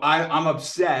 No, I'm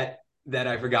upset that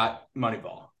I forgot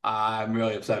Moneyball. I'm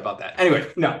really upset about that.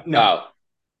 Anyway, no. Oh.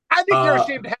 I think you're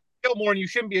ashamed of Happy Gilmore, and you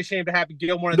shouldn't be ashamed of Happy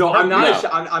Gilmore. No, I'm not.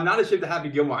 I'm not ashamed of Happy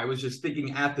Gilmore. I was just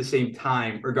thinking at the same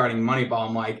time regarding Moneyball.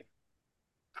 I'm like,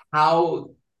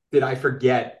 how did I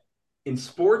forget in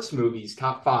sports movies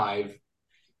top 5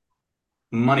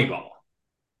 Moneyball?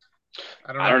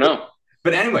 I don't know.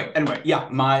 But anyway, yeah,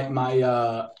 my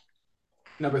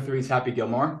number 3 is Happy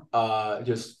Gilmore.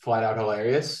 Just flat out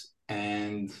hilarious,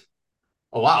 and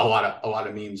a lot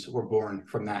of memes were born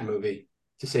from that movie,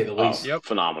 to say the least. Yep,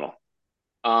 phenomenal.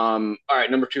 All right,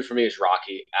 number 2 for me is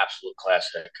Rocky, absolute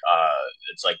classic.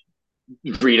 It's like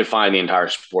redefine the entire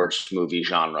sports movie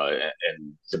genre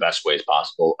in the best ways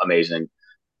possible. Amazing.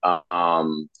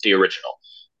 The original.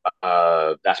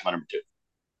 That's my number 2.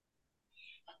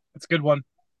 It's a good one.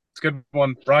 It's a good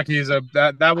one. Rocky is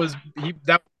that was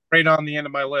right on the end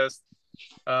of my list.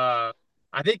 I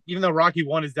think even though Rocky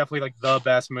 1 is definitely like the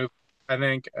best movie, I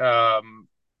think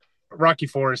Rocky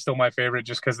 4 is still my favorite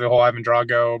just because the whole Ivan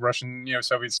Drago Russian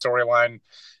Soviet storyline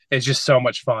is just so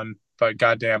much fun. But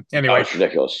goddamn, anyway, it's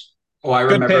ridiculous. Oh, I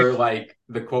remember like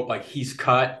the quote, like he's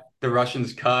cut, the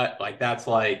Russians cut, like that's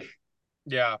like,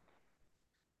 yeah.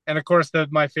 And of course,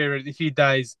 my favorite, if he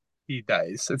dies, he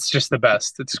dies. It's just the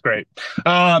best. It's great.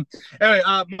 Anyway,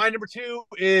 my number 2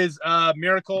 is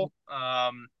Miracle.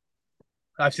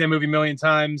 I've seen that movie a million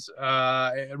times.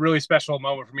 A really special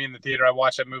moment for me in the theater. I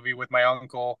watched that movie with my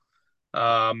uncle.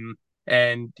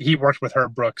 And he worked with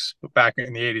Herb Brooks back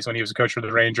in the 80s when he was a coach for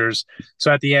the Rangers.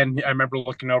 So at the end, I remember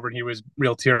looking over and he was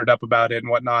real teared up about it and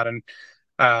whatnot. And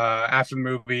after the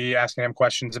movie, asking him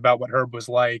questions about what Herb was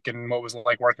like and what was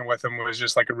like working with him was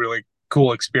just like a really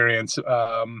cool experience.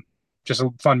 Just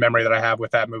a fun memory that I have with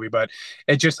that movie. But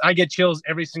I get chills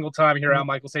every single time I hear Al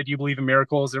Michaels say, "Do you believe in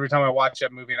miracles?" Every time I watch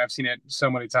that movie, and I've seen it so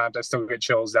many times, I still get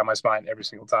chills down my spine every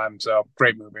single time. So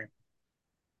great movie.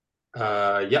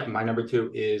 Yeah, my number 2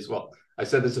 is, well, I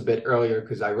said this a bit earlier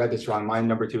because I read this wrong. My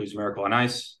number 2 is Miracle on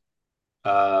Ice.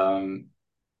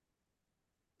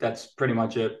 That's pretty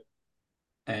much it.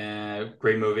 And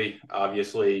great movie.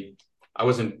 Obviously, I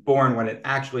wasn't born when it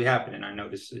actually happened, and I know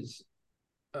this is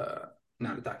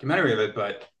not a documentary of it,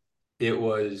 but it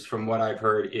was, from what I've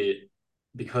heard, it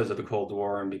because of the Cold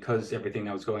War and because everything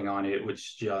that was going on, it was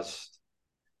just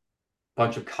a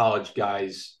bunch of college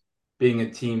guys being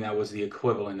a team that was the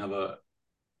equivalent of a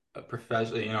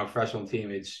professional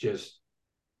team. It's just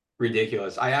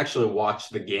ridiculous. I actually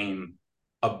watched the game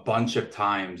a bunch of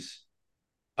times.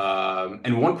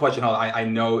 And one question, I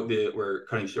know that we're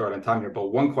cutting short on time here,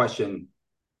 but one question: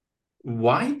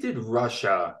 why did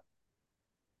Russia?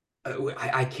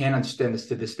 I can't understand this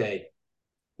to this day.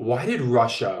 Why did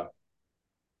Russia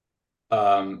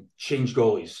change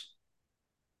goalies?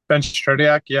 Ben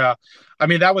Tretiak, yeah. I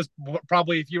mean, that was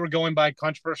probably, if you were going by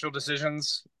controversial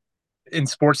decisions in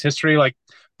sports history, like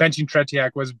benching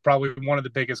Tretiak was probably one of the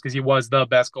biggest because he was the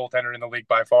best goaltender in the league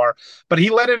by far. But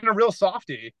he let in a real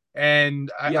softie,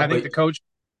 and I think the coach.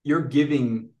 You're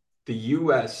giving the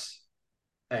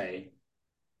USA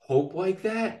hope like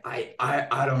that?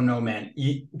 I don't know, man.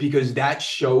 Because that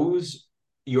shows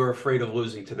you're afraid of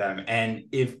losing to them. And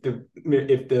if the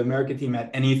American team had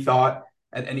any thought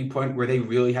at any point where they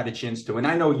really had a chance to win,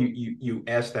 I know you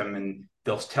ask them and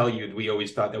they'll tell you we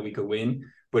always thought that we could win,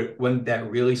 but when that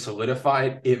really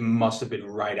solidified, it must have been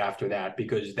right after that,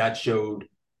 because that showed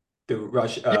that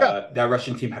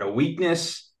Russian team had a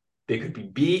weakness. They could be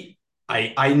beat.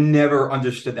 I never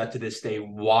understood that to this day,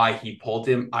 why he pulled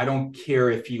him. I don't care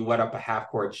if he let up a half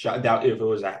court shot, that if it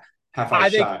was a half I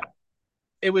ice think shot.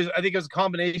 I think it was a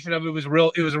combination of it was a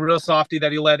real softie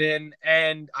that he let in,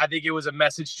 and I think it was a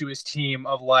message to his team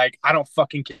of like, I don't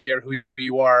fucking care who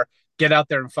you are. Get out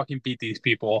there and fucking beat these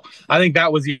people. I think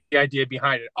that was the idea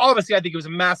behind it. Obviously, I think it was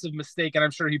a massive mistake, and I'm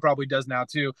sure he probably does now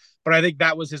too. But I think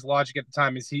that was his logic at the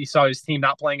time. Is he saw his team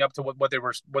not playing up to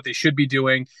what they should be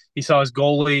doing. He saw his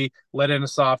goalie let in a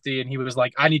softie, and he was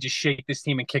like, I need to shake this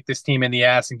team and kick this team in the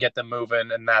ass and get them moving,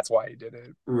 and that's why he did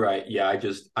it. Right. Yeah. I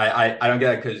don't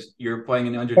get it, because you're playing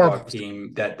an underdog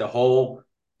team that the whole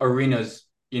arena's,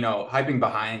 hyping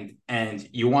behind, and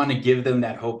you want to give them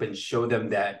that hope and show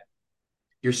them that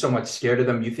you're so much scared of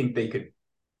them. You think they could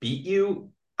beat you.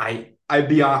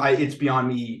 It's beyond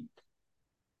me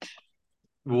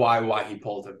why he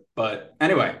pulled him. But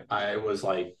anyway, I was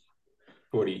like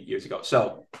 40 years ago.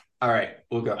 So, all right,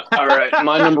 we'll go. All right.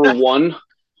 My number one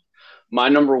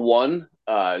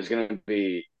is going to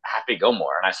be Happy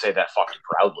Gilmore. And I say that fucking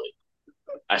proudly.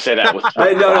 I say that with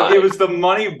no, it was the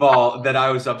Moneyball that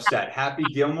I was upset. Happy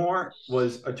Gilmore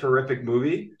was a terrific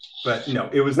movie, but no,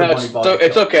 it was the Moneyball. So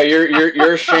it's okay.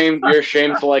 You're ashamed. You're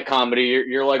ashamed to like comedy.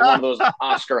 You're like one of those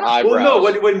Oscar highbrows.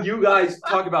 Well, no, when you guys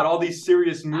talk about all these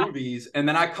serious movies, and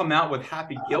then I come out with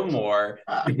Happy Gilmore,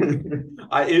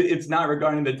 it's not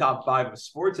regarding the top 5 of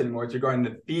sports anymore. It's regarding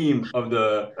the theme of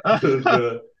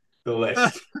the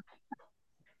list.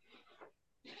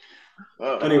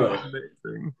 Anyway,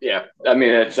 yeah, I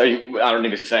mean, I don't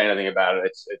need to say anything about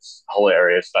it. It's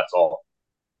hilarious. That's all.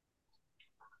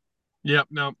 Yep,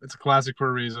 no, it's a classic for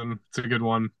a reason. It's a good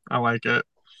one. I like it.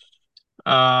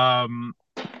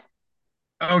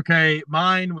 Okay,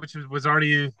 mine, which was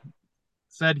already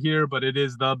said here, but it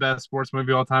is the best sports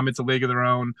movie of all time. It's A League of Their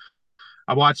Own.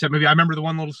 I watched that movie. I remember the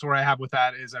one little story I have with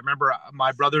that is I remember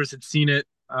my brothers had seen it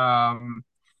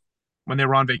when they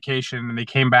were on vacation, and they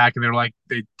came back and they were like,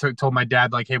 told my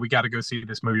dad like, hey, we got to go see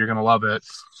this movie. You're going to love it.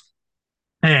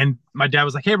 And my dad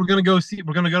was like, hey, we're going to go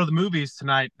to the movies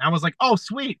tonight. And I was like, oh,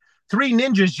 sweet. Three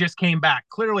Ninjas just came back.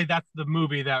 Clearly that's the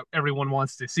movie that everyone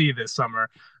wants to see this summer.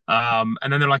 And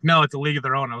then they're like, no, it's A League of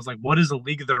Their Own. I was like, what is A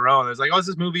League of Their Own? I was like, oh, it's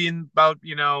this movie about,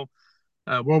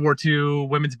 World War II,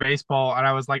 women's baseball. And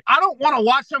I was like, I don't want to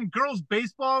watch some girls'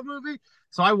 baseball movie.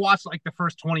 So I watched like the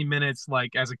first 20 minutes,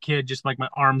 like as a kid, just like my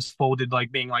arms folded,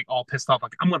 like being like all pissed off.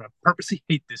 Like, I'm going to purposely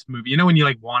hate this movie. When you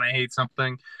like want to hate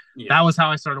something. Yeah. That was how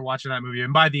I started watching that movie.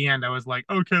 And by the end, I was like,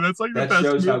 okay, that's like the best movie.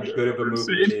 That shows how good of a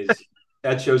movie it is.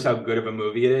 That shows how good of a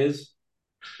movie it is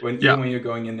even when you're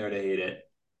going in there to hate it.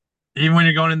 Even when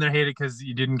you're going in there to hate it because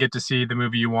you didn't get to see the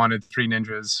movie you wanted, Three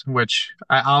Ninjas, which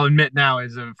I'll admit now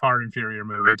is a far inferior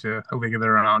movie to A League of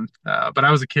Their Own. But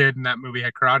I was a kid and that movie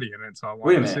had karate in it, so I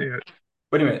wanted to see it.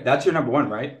 Wait a minute. That's your number one,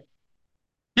 right?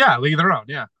 Yeah, League of Their Own,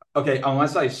 yeah. Okay,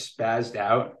 unless I spazzed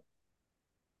out.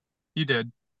 You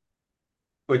did.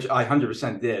 Which I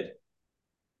 100% did.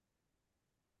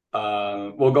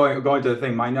 Well, going to the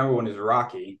thing, my number one is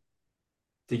Rocky.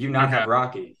 Did you not have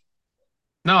Rocky?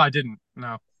 No, I didn't.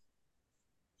 No.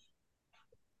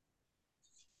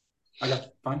 Okay,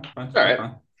 fine. All right.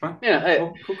 Fine.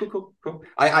 Yeah. Cool.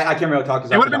 I can't really talk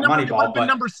because I forgot Moneyball. It would have been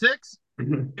number 6.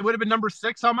 It would have been number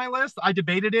 6 on my list. I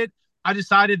debated it. I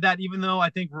decided that even though I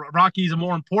think Rocky is a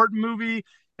more important movie,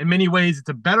 in many ways it's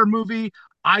a better movie,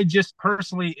 I just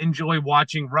personally enjoy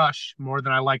watching Rush more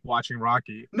than I like watching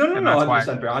Rocky. No,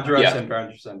 100% fair.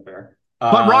 100% fair.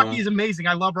 But Rocky is amazing.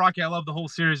 I love Rocky. I love the whole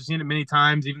series. I've seen it many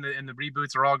times. Even the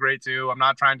reboots are all great too. I'm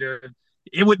not trying to.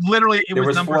 It would literally. There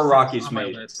was 4 Rockies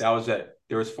made. That was it.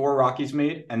 There was 4 Rockies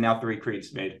made, and now 3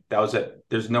 Creeds made. That was it.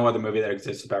 There's no other movie that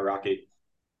exists about Rocky.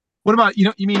 What about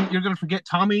you mean you're gonna forget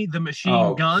Tommy the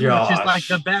Machine Gun, which is like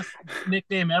the best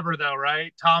nickname ever, though,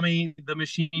 right? Tommy the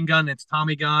Machine Gun. It's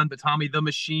Tommy Gun, but Tommy the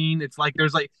Machine. It's like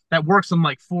there's like that works on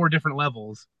like 4 different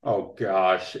levels. Oh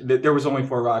gosh, there was only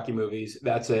 4 Rocky movies.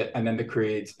 That's it, and then the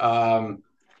Creeds. I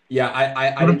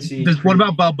didn't see. What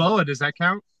about Balboa? Does that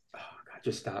count? Oh God,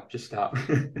 just stop.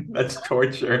 That's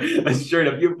torture. That's straight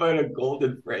up. You put a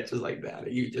golden franchise like that.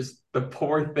 The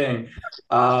poor thing.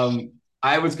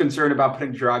 I was concerned about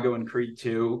putting Drago in Creed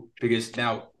 2 because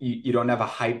now you don't have a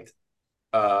hyped,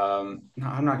 no,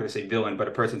 I'm not going to say villain, but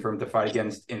a person for him to fight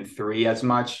against in 3 as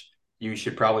much. You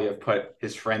should probably have put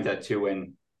his friend at 2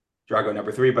 and Drago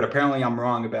number 3. But apparently I'm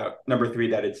wrong about number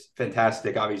 3, that it's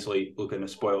fantastic. Obviously, look into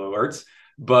spoiler alerts.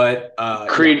 But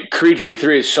Creed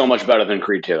 3 is so much better than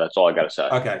Creed 2. That's all I got to say.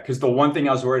 Okay, because the one thing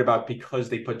I was worried about, because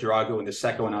they put Drago in the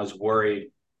second one, I was worried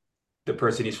the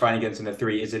person he's fighting against in the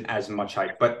 3 isn't as much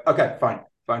hype. But okay, fine.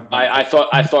 I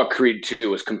thought Creed 2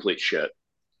 was complete shit.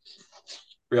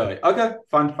 Really? Okay.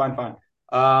 Fun.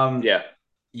 Yeah.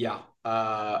 Yeah.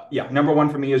 Number one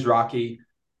for me is Rocky.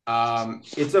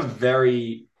 It's a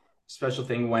very special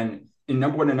thing when in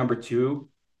number one and number two,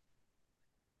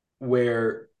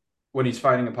 where when he's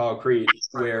fighting Apollo Creed,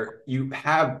 where you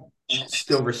have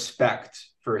still respect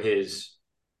for his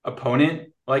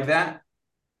opponent like that.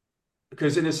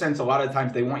 Because in a sense, a lot of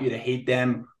times they want you to hate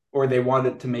them or they want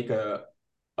it to make a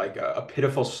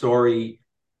pitiful story,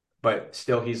 but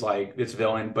still he's like this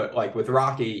villain. But like with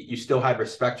Rocky, you still had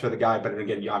respect for the guy. But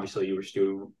again, you were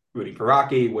still rooting for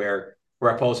Rocky, where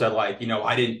Apollo said, like,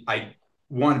 I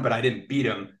won, but I didn't beat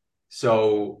him.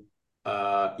 So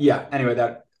yeah, anyway,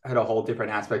 that had a whole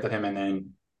different aspect of him. And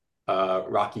then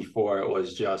Rocky 4, it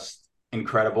was just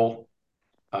incredible.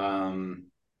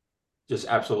 Just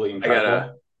absolutely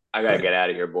incredible. I gotta get out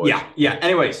of here, boys. Yeah.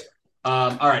 Anyways,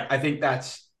 all right. I think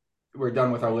we're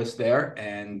done with our list there.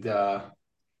 And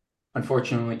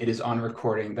unfortunately, it is on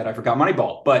recording that I forgot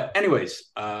Moneyball. But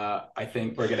anyways, I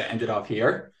think we're gonna end it off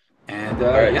here. And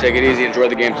all right, take it easy. Enjoy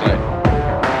the game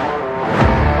tonight.